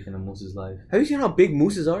I've taken a moose's life. Have you seen how big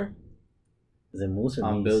mooses are? Is it moose or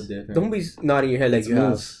I'm built different. Don't be nodding your head like you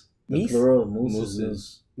moose. Have. The plural of moose is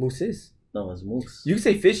moose. Mooses? No, it's moose. You can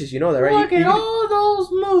say fishes, you know that, right? Look at all those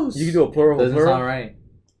moose. You can do a plural of a plural. Doesn't sound right.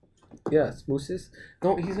 Yeah, it's mooses.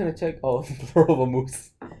 No, he's going to check. Oh, plural of a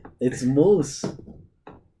moose. It's moose.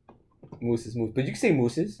 Moose is moose. But you can say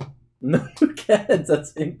mooses. No, you can't.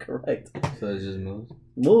 That's incorrect. So it's just moose?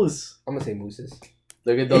 Moose. I'm going to say mooses.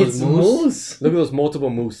 Look at those moose. Look at those multiple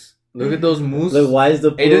moose. Look at those moose. Look, why is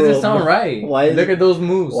the plural? It doesn't sound right. Look at those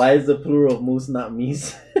moose. Why is the plural of moose not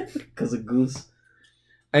meese? Because of goose.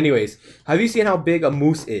 Anyways, have you seen how big a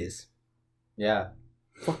moose is? Yeah.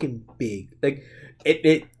 Fucking big. Like,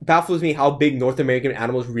 it baffles me how big North American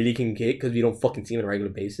animals really can get because we don't fucking see them on a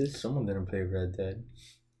regular basis. Someone didn't play Red Dead.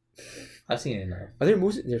 I've seen it enough. Are there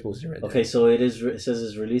mooses? There's mooses in Red Dead. Okay, so it says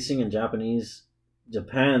it's releasing in Japan's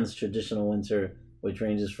traditional winter, which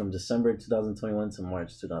ranges from December 2021 to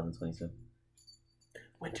March 2022.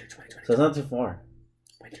 Winter 2022. So it's not too far.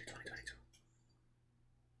 Winter 2022.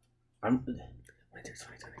 Winter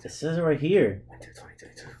 2022. It says it right here. Winter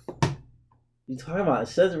 2022. What you talking about? It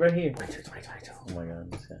says it right here. Winter 2022. Oh my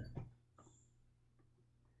god, this guy.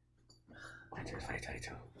 Winter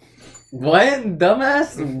 2022. What?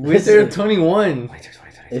 Dumbass? Winter of 21. Winter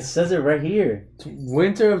 2022. It says it right here.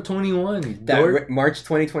 Winter of 21. March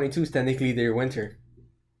 2022 is technically their winter.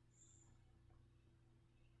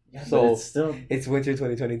 Yeah, so it's winter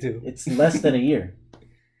 2022. It's less than a year.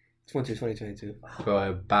 It's winter 2022.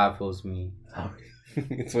 Bro, it baffles me.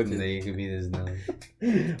 It's winter. That you could be this dumb.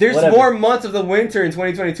 There's more months of the winter in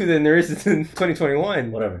 2022 than there is in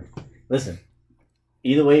 2021. Whatever. Listen.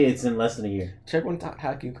 Either way, it's in less than a year. Check when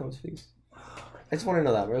Haikyuu comes, please. I just want to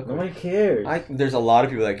know that real quick. Nobody cares. There's a lot of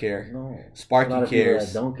people that care. No. Sparky cares.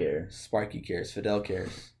 That don't care. Sparky cares. Fidel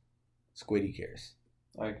cares. Squiddy cares.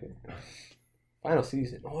 Okay. Final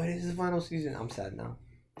season. Oh, it is the final season. I'm sad now.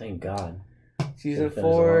 Thank God. Season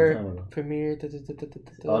 4 premiere.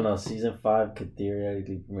 Oh no, season 5 could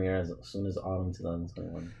theoretically premiere as soon as autumn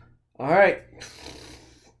 2021. All right.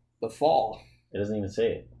 The fall. It doesn't even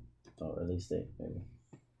say it. Oh, release date, maybe.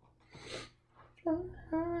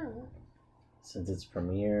 Since it's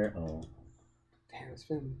premiere, damn, it's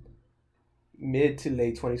been mid to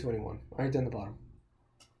late 2021. Right down the bottom.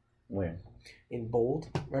 Where? In bold,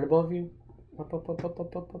 right above you. Up,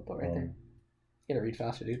 right there. You gotta read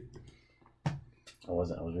faster, dude. I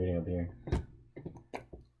was reading up here.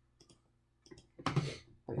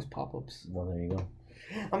 These pop-ups. Well, there you go.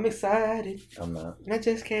 I'm excited. I'm not. I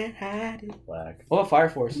just can't hide it. Black. What about Fire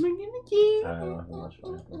Force? I don't know how much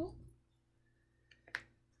Fire Force.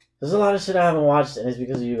 There's a lot of shit I haven't watched, and it's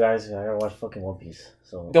because of you guys. I gotta watch fucking One Piece.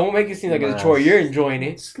 So don't make it seem like it's a chore. You're enjoying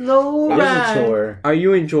it. Slow ride. It's a chore. Are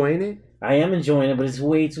you enjoying it? I am enjoying it, but it's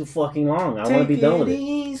way too fucking long. I want to be done with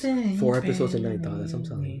it. 4 episodes a night, dog. That's what I'm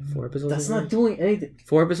telling you. 4 episodes. That's not doing anything.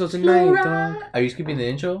 4 episodes a night, dog. Are you skipping the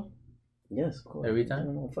intro? Yes, of course. Every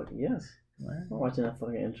time? Yes. What? I'm not watching that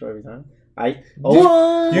fucking intro every time. You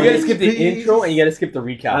gotta skip the intro and you gotta skip the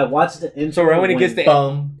recap. I watched the intro. So right when it gets the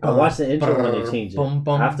I watched the intro when they change it.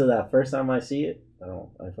 After that first time I see it,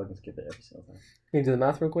 I fucking skip it every single time. Can you do the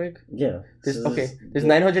math real quick? Yeah. There's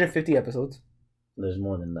 950 episodes. There's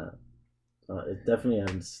more than that. It definitely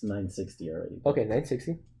has 960 already. Okay,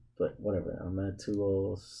 960. But whatever. I'm at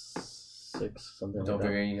 206, something Don't like that.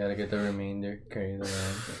 forget, you gotta get the remainder. Carry the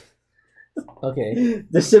around. Okay.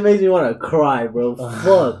 This shit makes me want to cry, bro.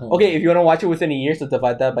 Fuck. Okay, if you want to watch it within a year, so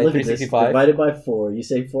divide that by 365. Divided by 4. You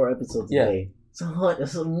say 4 episodes a day.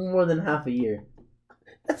 That's more than half a year.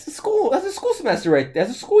 That's a school. That's a school semester, right?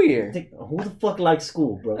 That's a school year. Who the fuck likes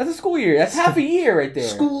school, bro? That's a school year. That's half a year right there.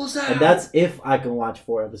 School's out. And that's if I can watch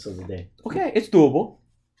 4 episodes a day. Okay, it's doable.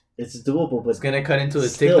 It's doable, but it's gonna cut into a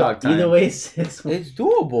TikTok time. Either way, it's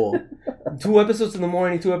doable. 2 episodes in the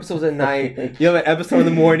morning, 2 episodes at night. You have an episode in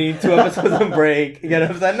the morning, 2 episodes on break. You got an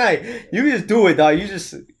episode at night. You can just do it, dog.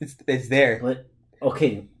 It's there. But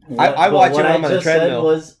okay, I watch it on the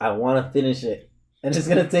treadmill. I want to finish it, and it's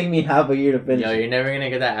gonna take me half a year to finish. Yo, you're never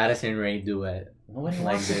gonna get that Addison Rae duet. Nobody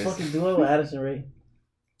wants to fucking duet with Addison Rae.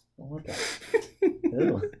 What the?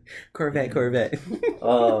 Corvette.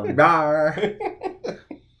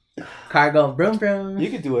 Cargo, brum brum. You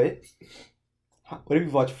could do it. What if you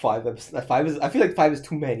watch 5 episodes? I feel like 5 is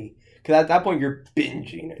too many. Because at that point, you're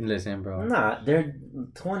binging it. Listen, bro. Nah, they're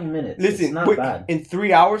 20 minutes. Listen, it's not bad. In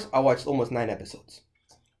 3 hours, I watched almost 9 episodes.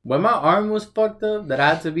 When my arm was fucked up, that I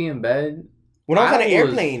had to be in bed. When I was on an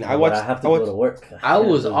airplane, I watched. I have to go to work. I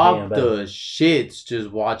was off the shits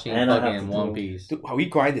just watching fucking One Piece. Dude, we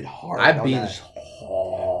grinded hard. I binged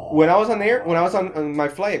hard. When I was on my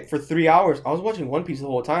flight for 3 hours, I was watching One Piece the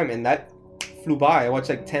whole time, and that flew by. I watched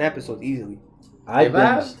like 10 episodes easily. It's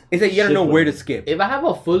that you gotta know where to skip. If I have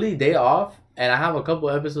a fully day off and I have a couple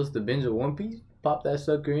episodes to binge of One Piece, pop that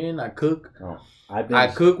sucker in. I cook. I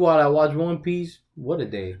cook while I watch One Piece. What a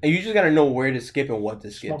day. And you just gotta know where to skip and what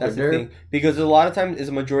to skip. That's the thing. Because a lot of times it's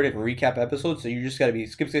a majority of recap episodes, so you just gotta be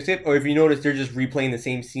skip. Or if you notice they're just replaying the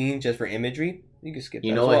same scene just for imagery, you can skip.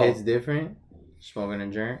 You know what hits different? Smoking a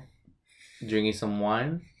joint, drinking some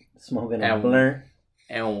wine, smoking a blunt,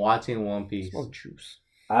 and watching One Piece. Smoke juice.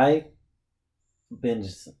 I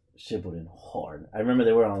binged Shippuden hard. I remember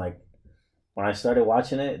they were on like, when I started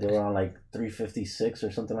watching it, they were on like 356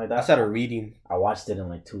 or something like that. I started reading. I watched it in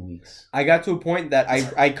like 2 weeks. I got to a point that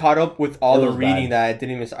I caught up with all the reading that I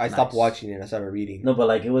didn't even. I stopped watching it. I started reading. No, but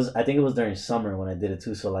like I think it was during summer when I did it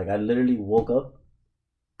too. So like I literally woke up,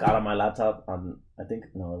 got on my laptop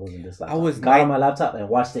it wasn't this laptop. Got on my laptop and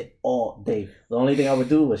watched it all day. The only thing I would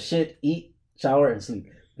do was shit, eat, shower, and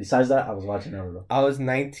sleep. Besides that, I was watching Naruto. I was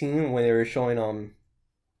 19 when they were showing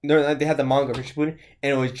they had the manga for Shippuden,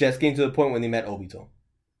 and it was just getting to the point when they met Obito.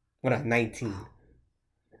 When I was 19.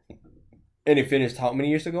 And it finished how many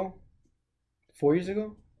years ago? 4 years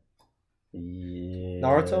ago? Yeah.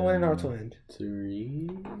 Naruto, when did Naruto end? 3.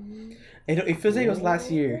 It feels like it was last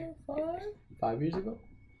year. 5 years ago?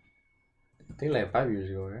 I think like 5 years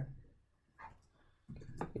ago, right?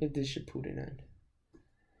 It did Shippuden end.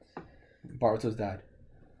 Boruto's dad.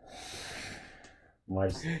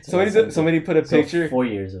 Somebody put a picture 4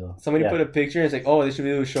 years ago. Somebody put a picture and it's like, oh, they should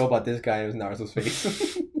be able to show about this guy, and it was Naruto's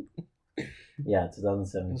face. Yeah,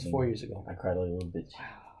 2017. It was 4 years ago. I cried like a little bitch. Wow.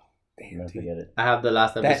 Damn, Never forget it. I have the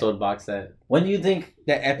last episode box set. When do you think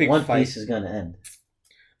that epic One Piece is gonna end?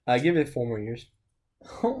 I give it 4 more years.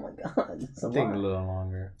 Oh my god. I think a little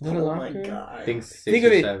longer. Oh my god. I think 6 Think or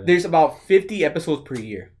of it. 7. There's about 50 episodes per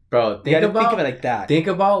year. Bro, think about it like that. Think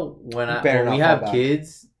about when we have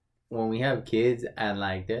kids. When we have kids and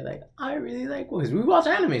like they're like, I really like because we watch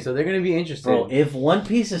anime, so they're gonna be interested. Bro, if One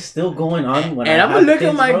Piece is still going on when I'm gonna look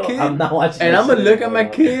at my bro, kid, I'm not watching. And I'm gonna look at my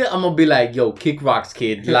kid. I'm gonna be like, yo, kick rocks,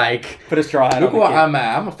 kid. Like, put a straw hat. Look where I'm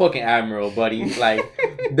at. I'm a fucking admiral, buddy. Like,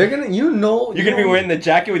 they're gonna, you're gonna be wearing the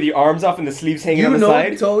jacket with your arms off and the sleeves hanging on the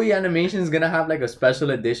side. Toei Animation is gonna have like a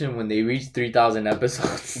special edition when they reach 3,000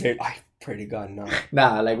 episodes. I pray to God, no.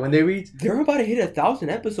 Nah, like when they reach, they're about to hit 1,000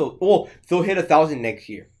 episodes. Oh, they'll hit 1,000 next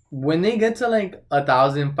year. When they get to like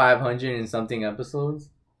 1,500 and something episodes.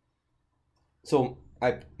 So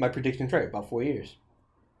my prediction's right, about 4 years.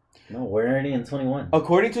 No, we're already in 21.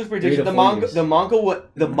 According to his prediction, the manga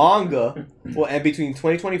will end between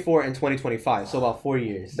 2024 and 2025, so about 4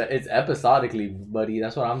 years. It's episodically, buddy.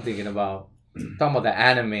 That's what I'm thinking about. I'm talking about the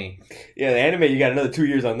anime. Yeah, the anime, you got another 2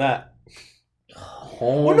 years on that.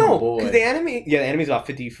 Oh, well, no, because the anime's about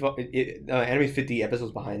 50. Anime's 50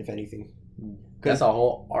 episodes behind, if anything. That's a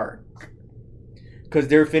whole arc. Because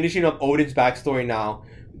they're finishing up Odin's backstory now.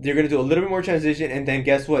 They're going to do a little bit more transition, and then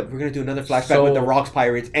guess what? We're going to do another flashback with the Rocks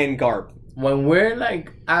Pirates and Garp. When we're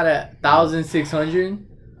like at 1,600...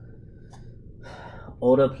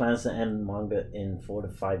 Oda plans to end manga in 4 to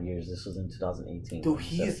 5 years. This was in 2018. Dude,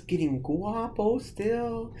 he's getting guapo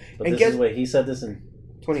still. But and guess what? He said this in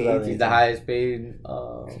 2018. He's the highest paid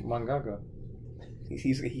mangaka.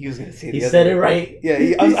 He was gonna say. He said it right. Yeah,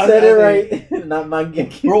 he said it right. Not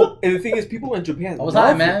Mangeki. Bro, and the thing is, people in Japan. I was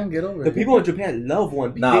high, man. Get over it. The people in Japan love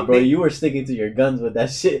One Piece. Nah, bro, you were sticking to your guns with that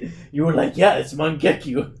shit. You were like, yeah, it's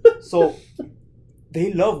Mangeki. So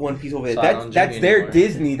they love One Piece over there. That's their anymore.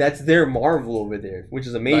 Disney. That's their Marvel over there, which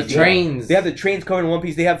is amazing. The trains. They have the trains covered in One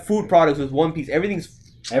Piece. They have food products with One Piece. Everything.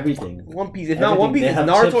 One Piece. If not One Piece, it's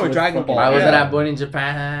Naruto or Dragon Ball. Why was it born in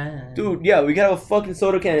Japan? Dude, yeah, we gotta have a fucking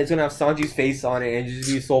soda can. It's gonna have Sanji's face on it and just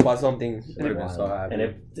be sold by something.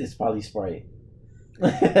 And it's probably Sprite.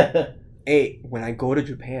 Hey, when I go to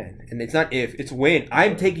Japan, and it's not if, it's when,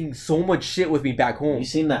 I'm taking so much shit with me back home. You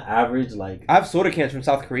seen the average, like... I have soda cans from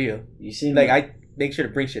South Korea. You seen... Like, I make sure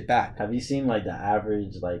to bring shit back. Have you seen, like, the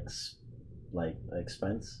average, like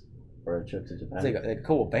expense for a trip to Japan? It's like a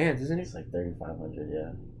couple bands, isn't it? It's like 3,500,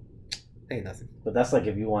 yeah. Ain't nothing. But that's like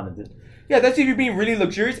if you wanted to... Yeah, that's if you're being really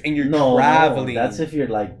luxurious and you're traveling. No, that's if you're,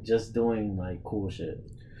 like, just doing, like, cool shit.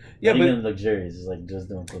 Yeah, not but even luxurious. It's like just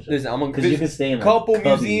doing cool shit. Listen, I'm gonna because you can stay in a couple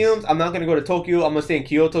museums. I'm not gonna go to Tokyo. I'm gonna stay in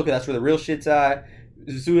Kyoto because that's where the real shit's at.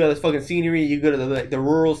 Suzuka, that's fucking scenery. You go to the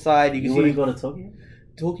rural side. You wouldn't go to Tokyo?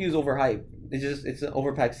 Tokyo's overhyped. It's an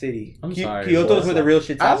overpacked city. I'm sorry. Kyoto's where the real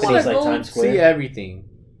shit's happening. I want to go Times Square. See everything.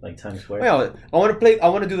 Like Times Square. Well, I want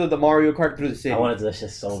to do the Mario Kart through the city. I want to do that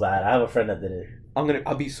shit so bad. I have a friend that did it.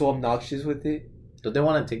 I'll be so obnoxious with it. Don't they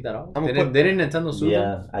want to take that off? They didn't Nintendo sue them?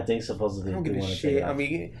 Yeah, I think supposedly I don't give a shit. I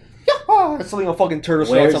mean, selling a fucking turtle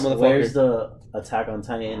shell at some motherfucker. Where's the Attack on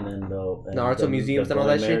Titan and the Naruto museums and all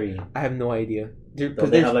that shit? I have no idea.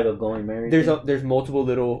 Because they have like a Going Merry. There's multiple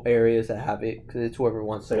little areas that have it because it's whoever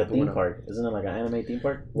wants. It's like a theme park, isn't it? Like an anime theme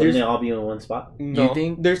park. Wouldn't they all be in one spot? No, you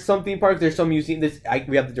think there's some theme parks? There's some museums.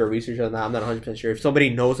 We have to do our research on that. I'm not 100% sure. If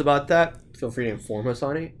somebody knows about that, feel free to inform us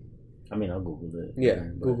on it. I mean, I'll Google it. Yeah,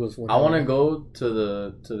 Google's one. I want to go to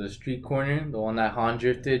the street corner, the one that Han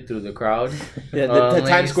drifted through the crowd. Yeah, the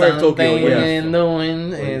Times Square of Tokyo. In the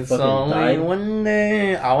wind, it's only one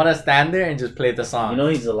day. I want to stand there and just play the song. You know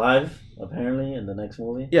he's alive, apparently, in the next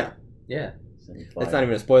movie? Yeah. Yeah. That's not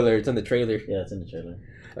even a spoiler. It's in the trailer. Yeah, it's in the trailer.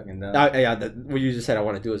 Fucking dumb. What you just said I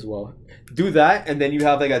want to do as well. Do that, and then you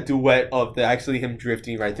have like a duet of actually him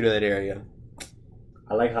drifting right through that area.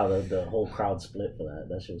 I like how the whole crowd split for that.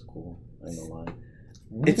 That shit was cool. I ain't gonna lie.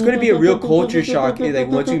 It's gonna be a real culture shock. Like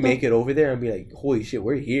once you make it over there and be like, "Holy shit,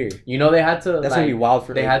 we're here!" You know they had to. That's gonna be wild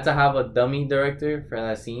for. They had to have a dummy director for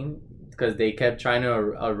that scene because they kept trying to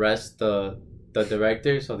arrest the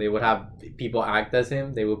director, so they would have people act as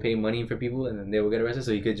him. They would pay money for people, and then they would get arrested,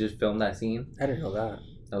 so he could just film that scene. I didn't know that.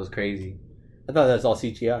 That was crazy. I thought that was all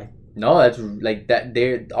CGI. No, that's like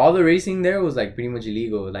that. All the racing there was like pretty much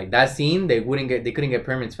illegal. Like that scene, they couldn't get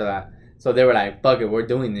permits for that. So they were like, "Fuck it, we're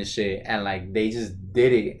doing this shit," and like they just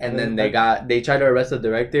did it. And then they tried to arrest the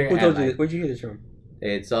director. Who told you? Where'd you hear this from?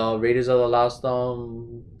 It's Raiders of the Lost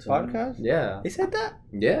podcast. Yeah, they said that.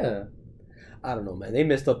 Yeah, I don't know, man. They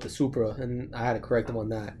messed up the Supra, and I had to correct them on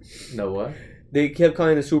that. No what? They kept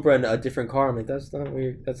calling the Supra a different car. I'm like, that's not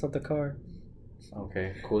weird. That's not the car.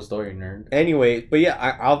 Okay, cool story, nerd. Anyway, but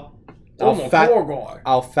yeah, I'll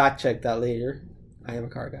fact check that later. I am a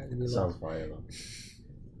car guy. Sounds fire though.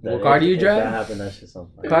 What car do you drive? If that happened, that shit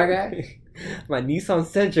sounds fire. Car guy? My Nissan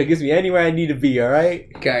Sentra gets me anywhere I need to be,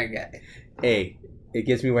 alright? Car guy. Hey, it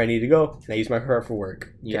gets me where I need to go, and I use my car for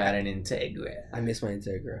work. You had an Integra. I miss my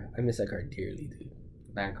Integra. I miss that car dearly, dude.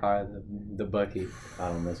 That car, the bucket. I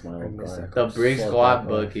don't miss my old car. The brick squad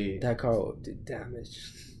bucket. That car did damage.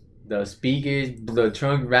 The speakers, the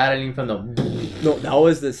trunk rattling from the. No, that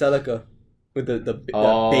was the Celica with the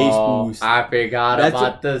bass boost. I forgot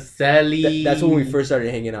about the Celly. That's when we first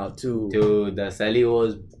started hanging out too. Dude, the Celly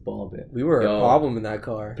was bumping. We were a problem in that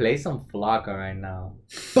car. Play some Flocka right now.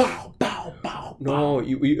 Bow, bow, bow. No,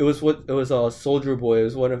 it was a Soldier Boy. It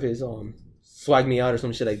was one of his Swag Me Out or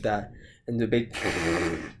some shit like that. And the big.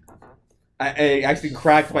 I actually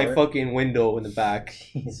cracked my fucking window in the back.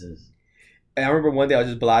 Jesus. And I remember one day I was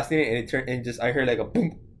just blasting it, and it turned and just I heard like a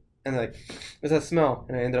boom, and like, what's that smell?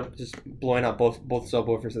 And I ended up just blowing out both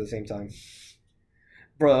subwoofers at the same time.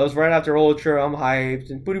 Bro, that was right after Ultra. I'm hyped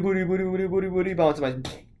and booty bounce, and I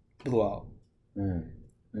blew out.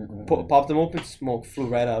 Popped them open, smoke flew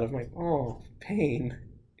right out. I'm like, oh, pain.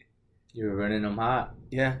 You were running them hot.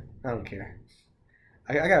 Yeah, I don't care.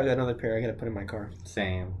 I got another pair. I gotta put in my car.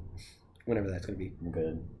 Same. Whenever that's gonna be. I'm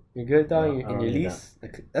good. You're good, dog? No, in your lease?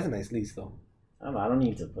 That's a nice lease, though. I don't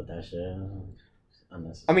need to put that shit.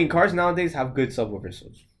 I mean, cars nowadays have good subwoofers. So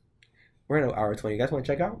we're at an hour 20. You guys want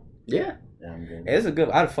to check out? Yeah. Yeah, I'm good. It's a good.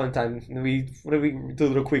 I had a fun time. We do a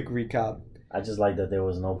little quick recap. I just like that there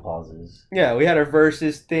was no pauses. Yeah, we had our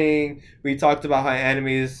versus thing. We talked about how anime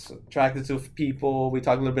is attracted to people. We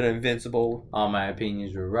talked a little bit of Invincible. All my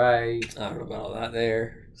opinions were right. I don't know about all that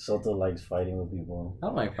there. Soto likes fighting with people. I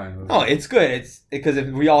don't like fighting with people. Oh, it's good. It's because if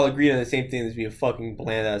we all agreed on the same thing, this would be a fucking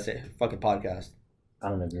bland ass fucking podcast. I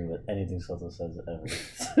don't agree with anything Soto says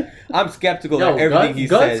ever. I'm skeptical of everything he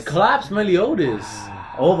Guts says. claps Meliodas.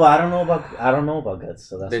 Oh, but I don't know about Guts,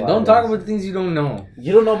 so that's then why don't talk about the things you don't know.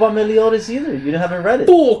 You don't know about Meliodas either. You haven't read it.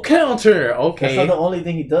 Full counter. Okay. That's not the only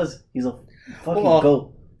thing he does. He's a fucking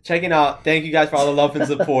goat. Checking out. Thank you guys for all the love and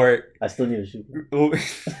support. I still need a shoe.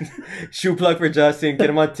 Shoe plug for Justin. Get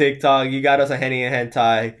him on TikTok. You got us a Henny and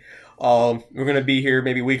Hentai. We're gonna be here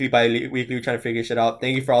maybe weekly by weekly. We're trying to figure shit out.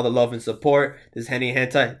 Thank you for all the love and support. This is Henny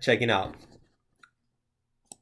and Hentai checking out.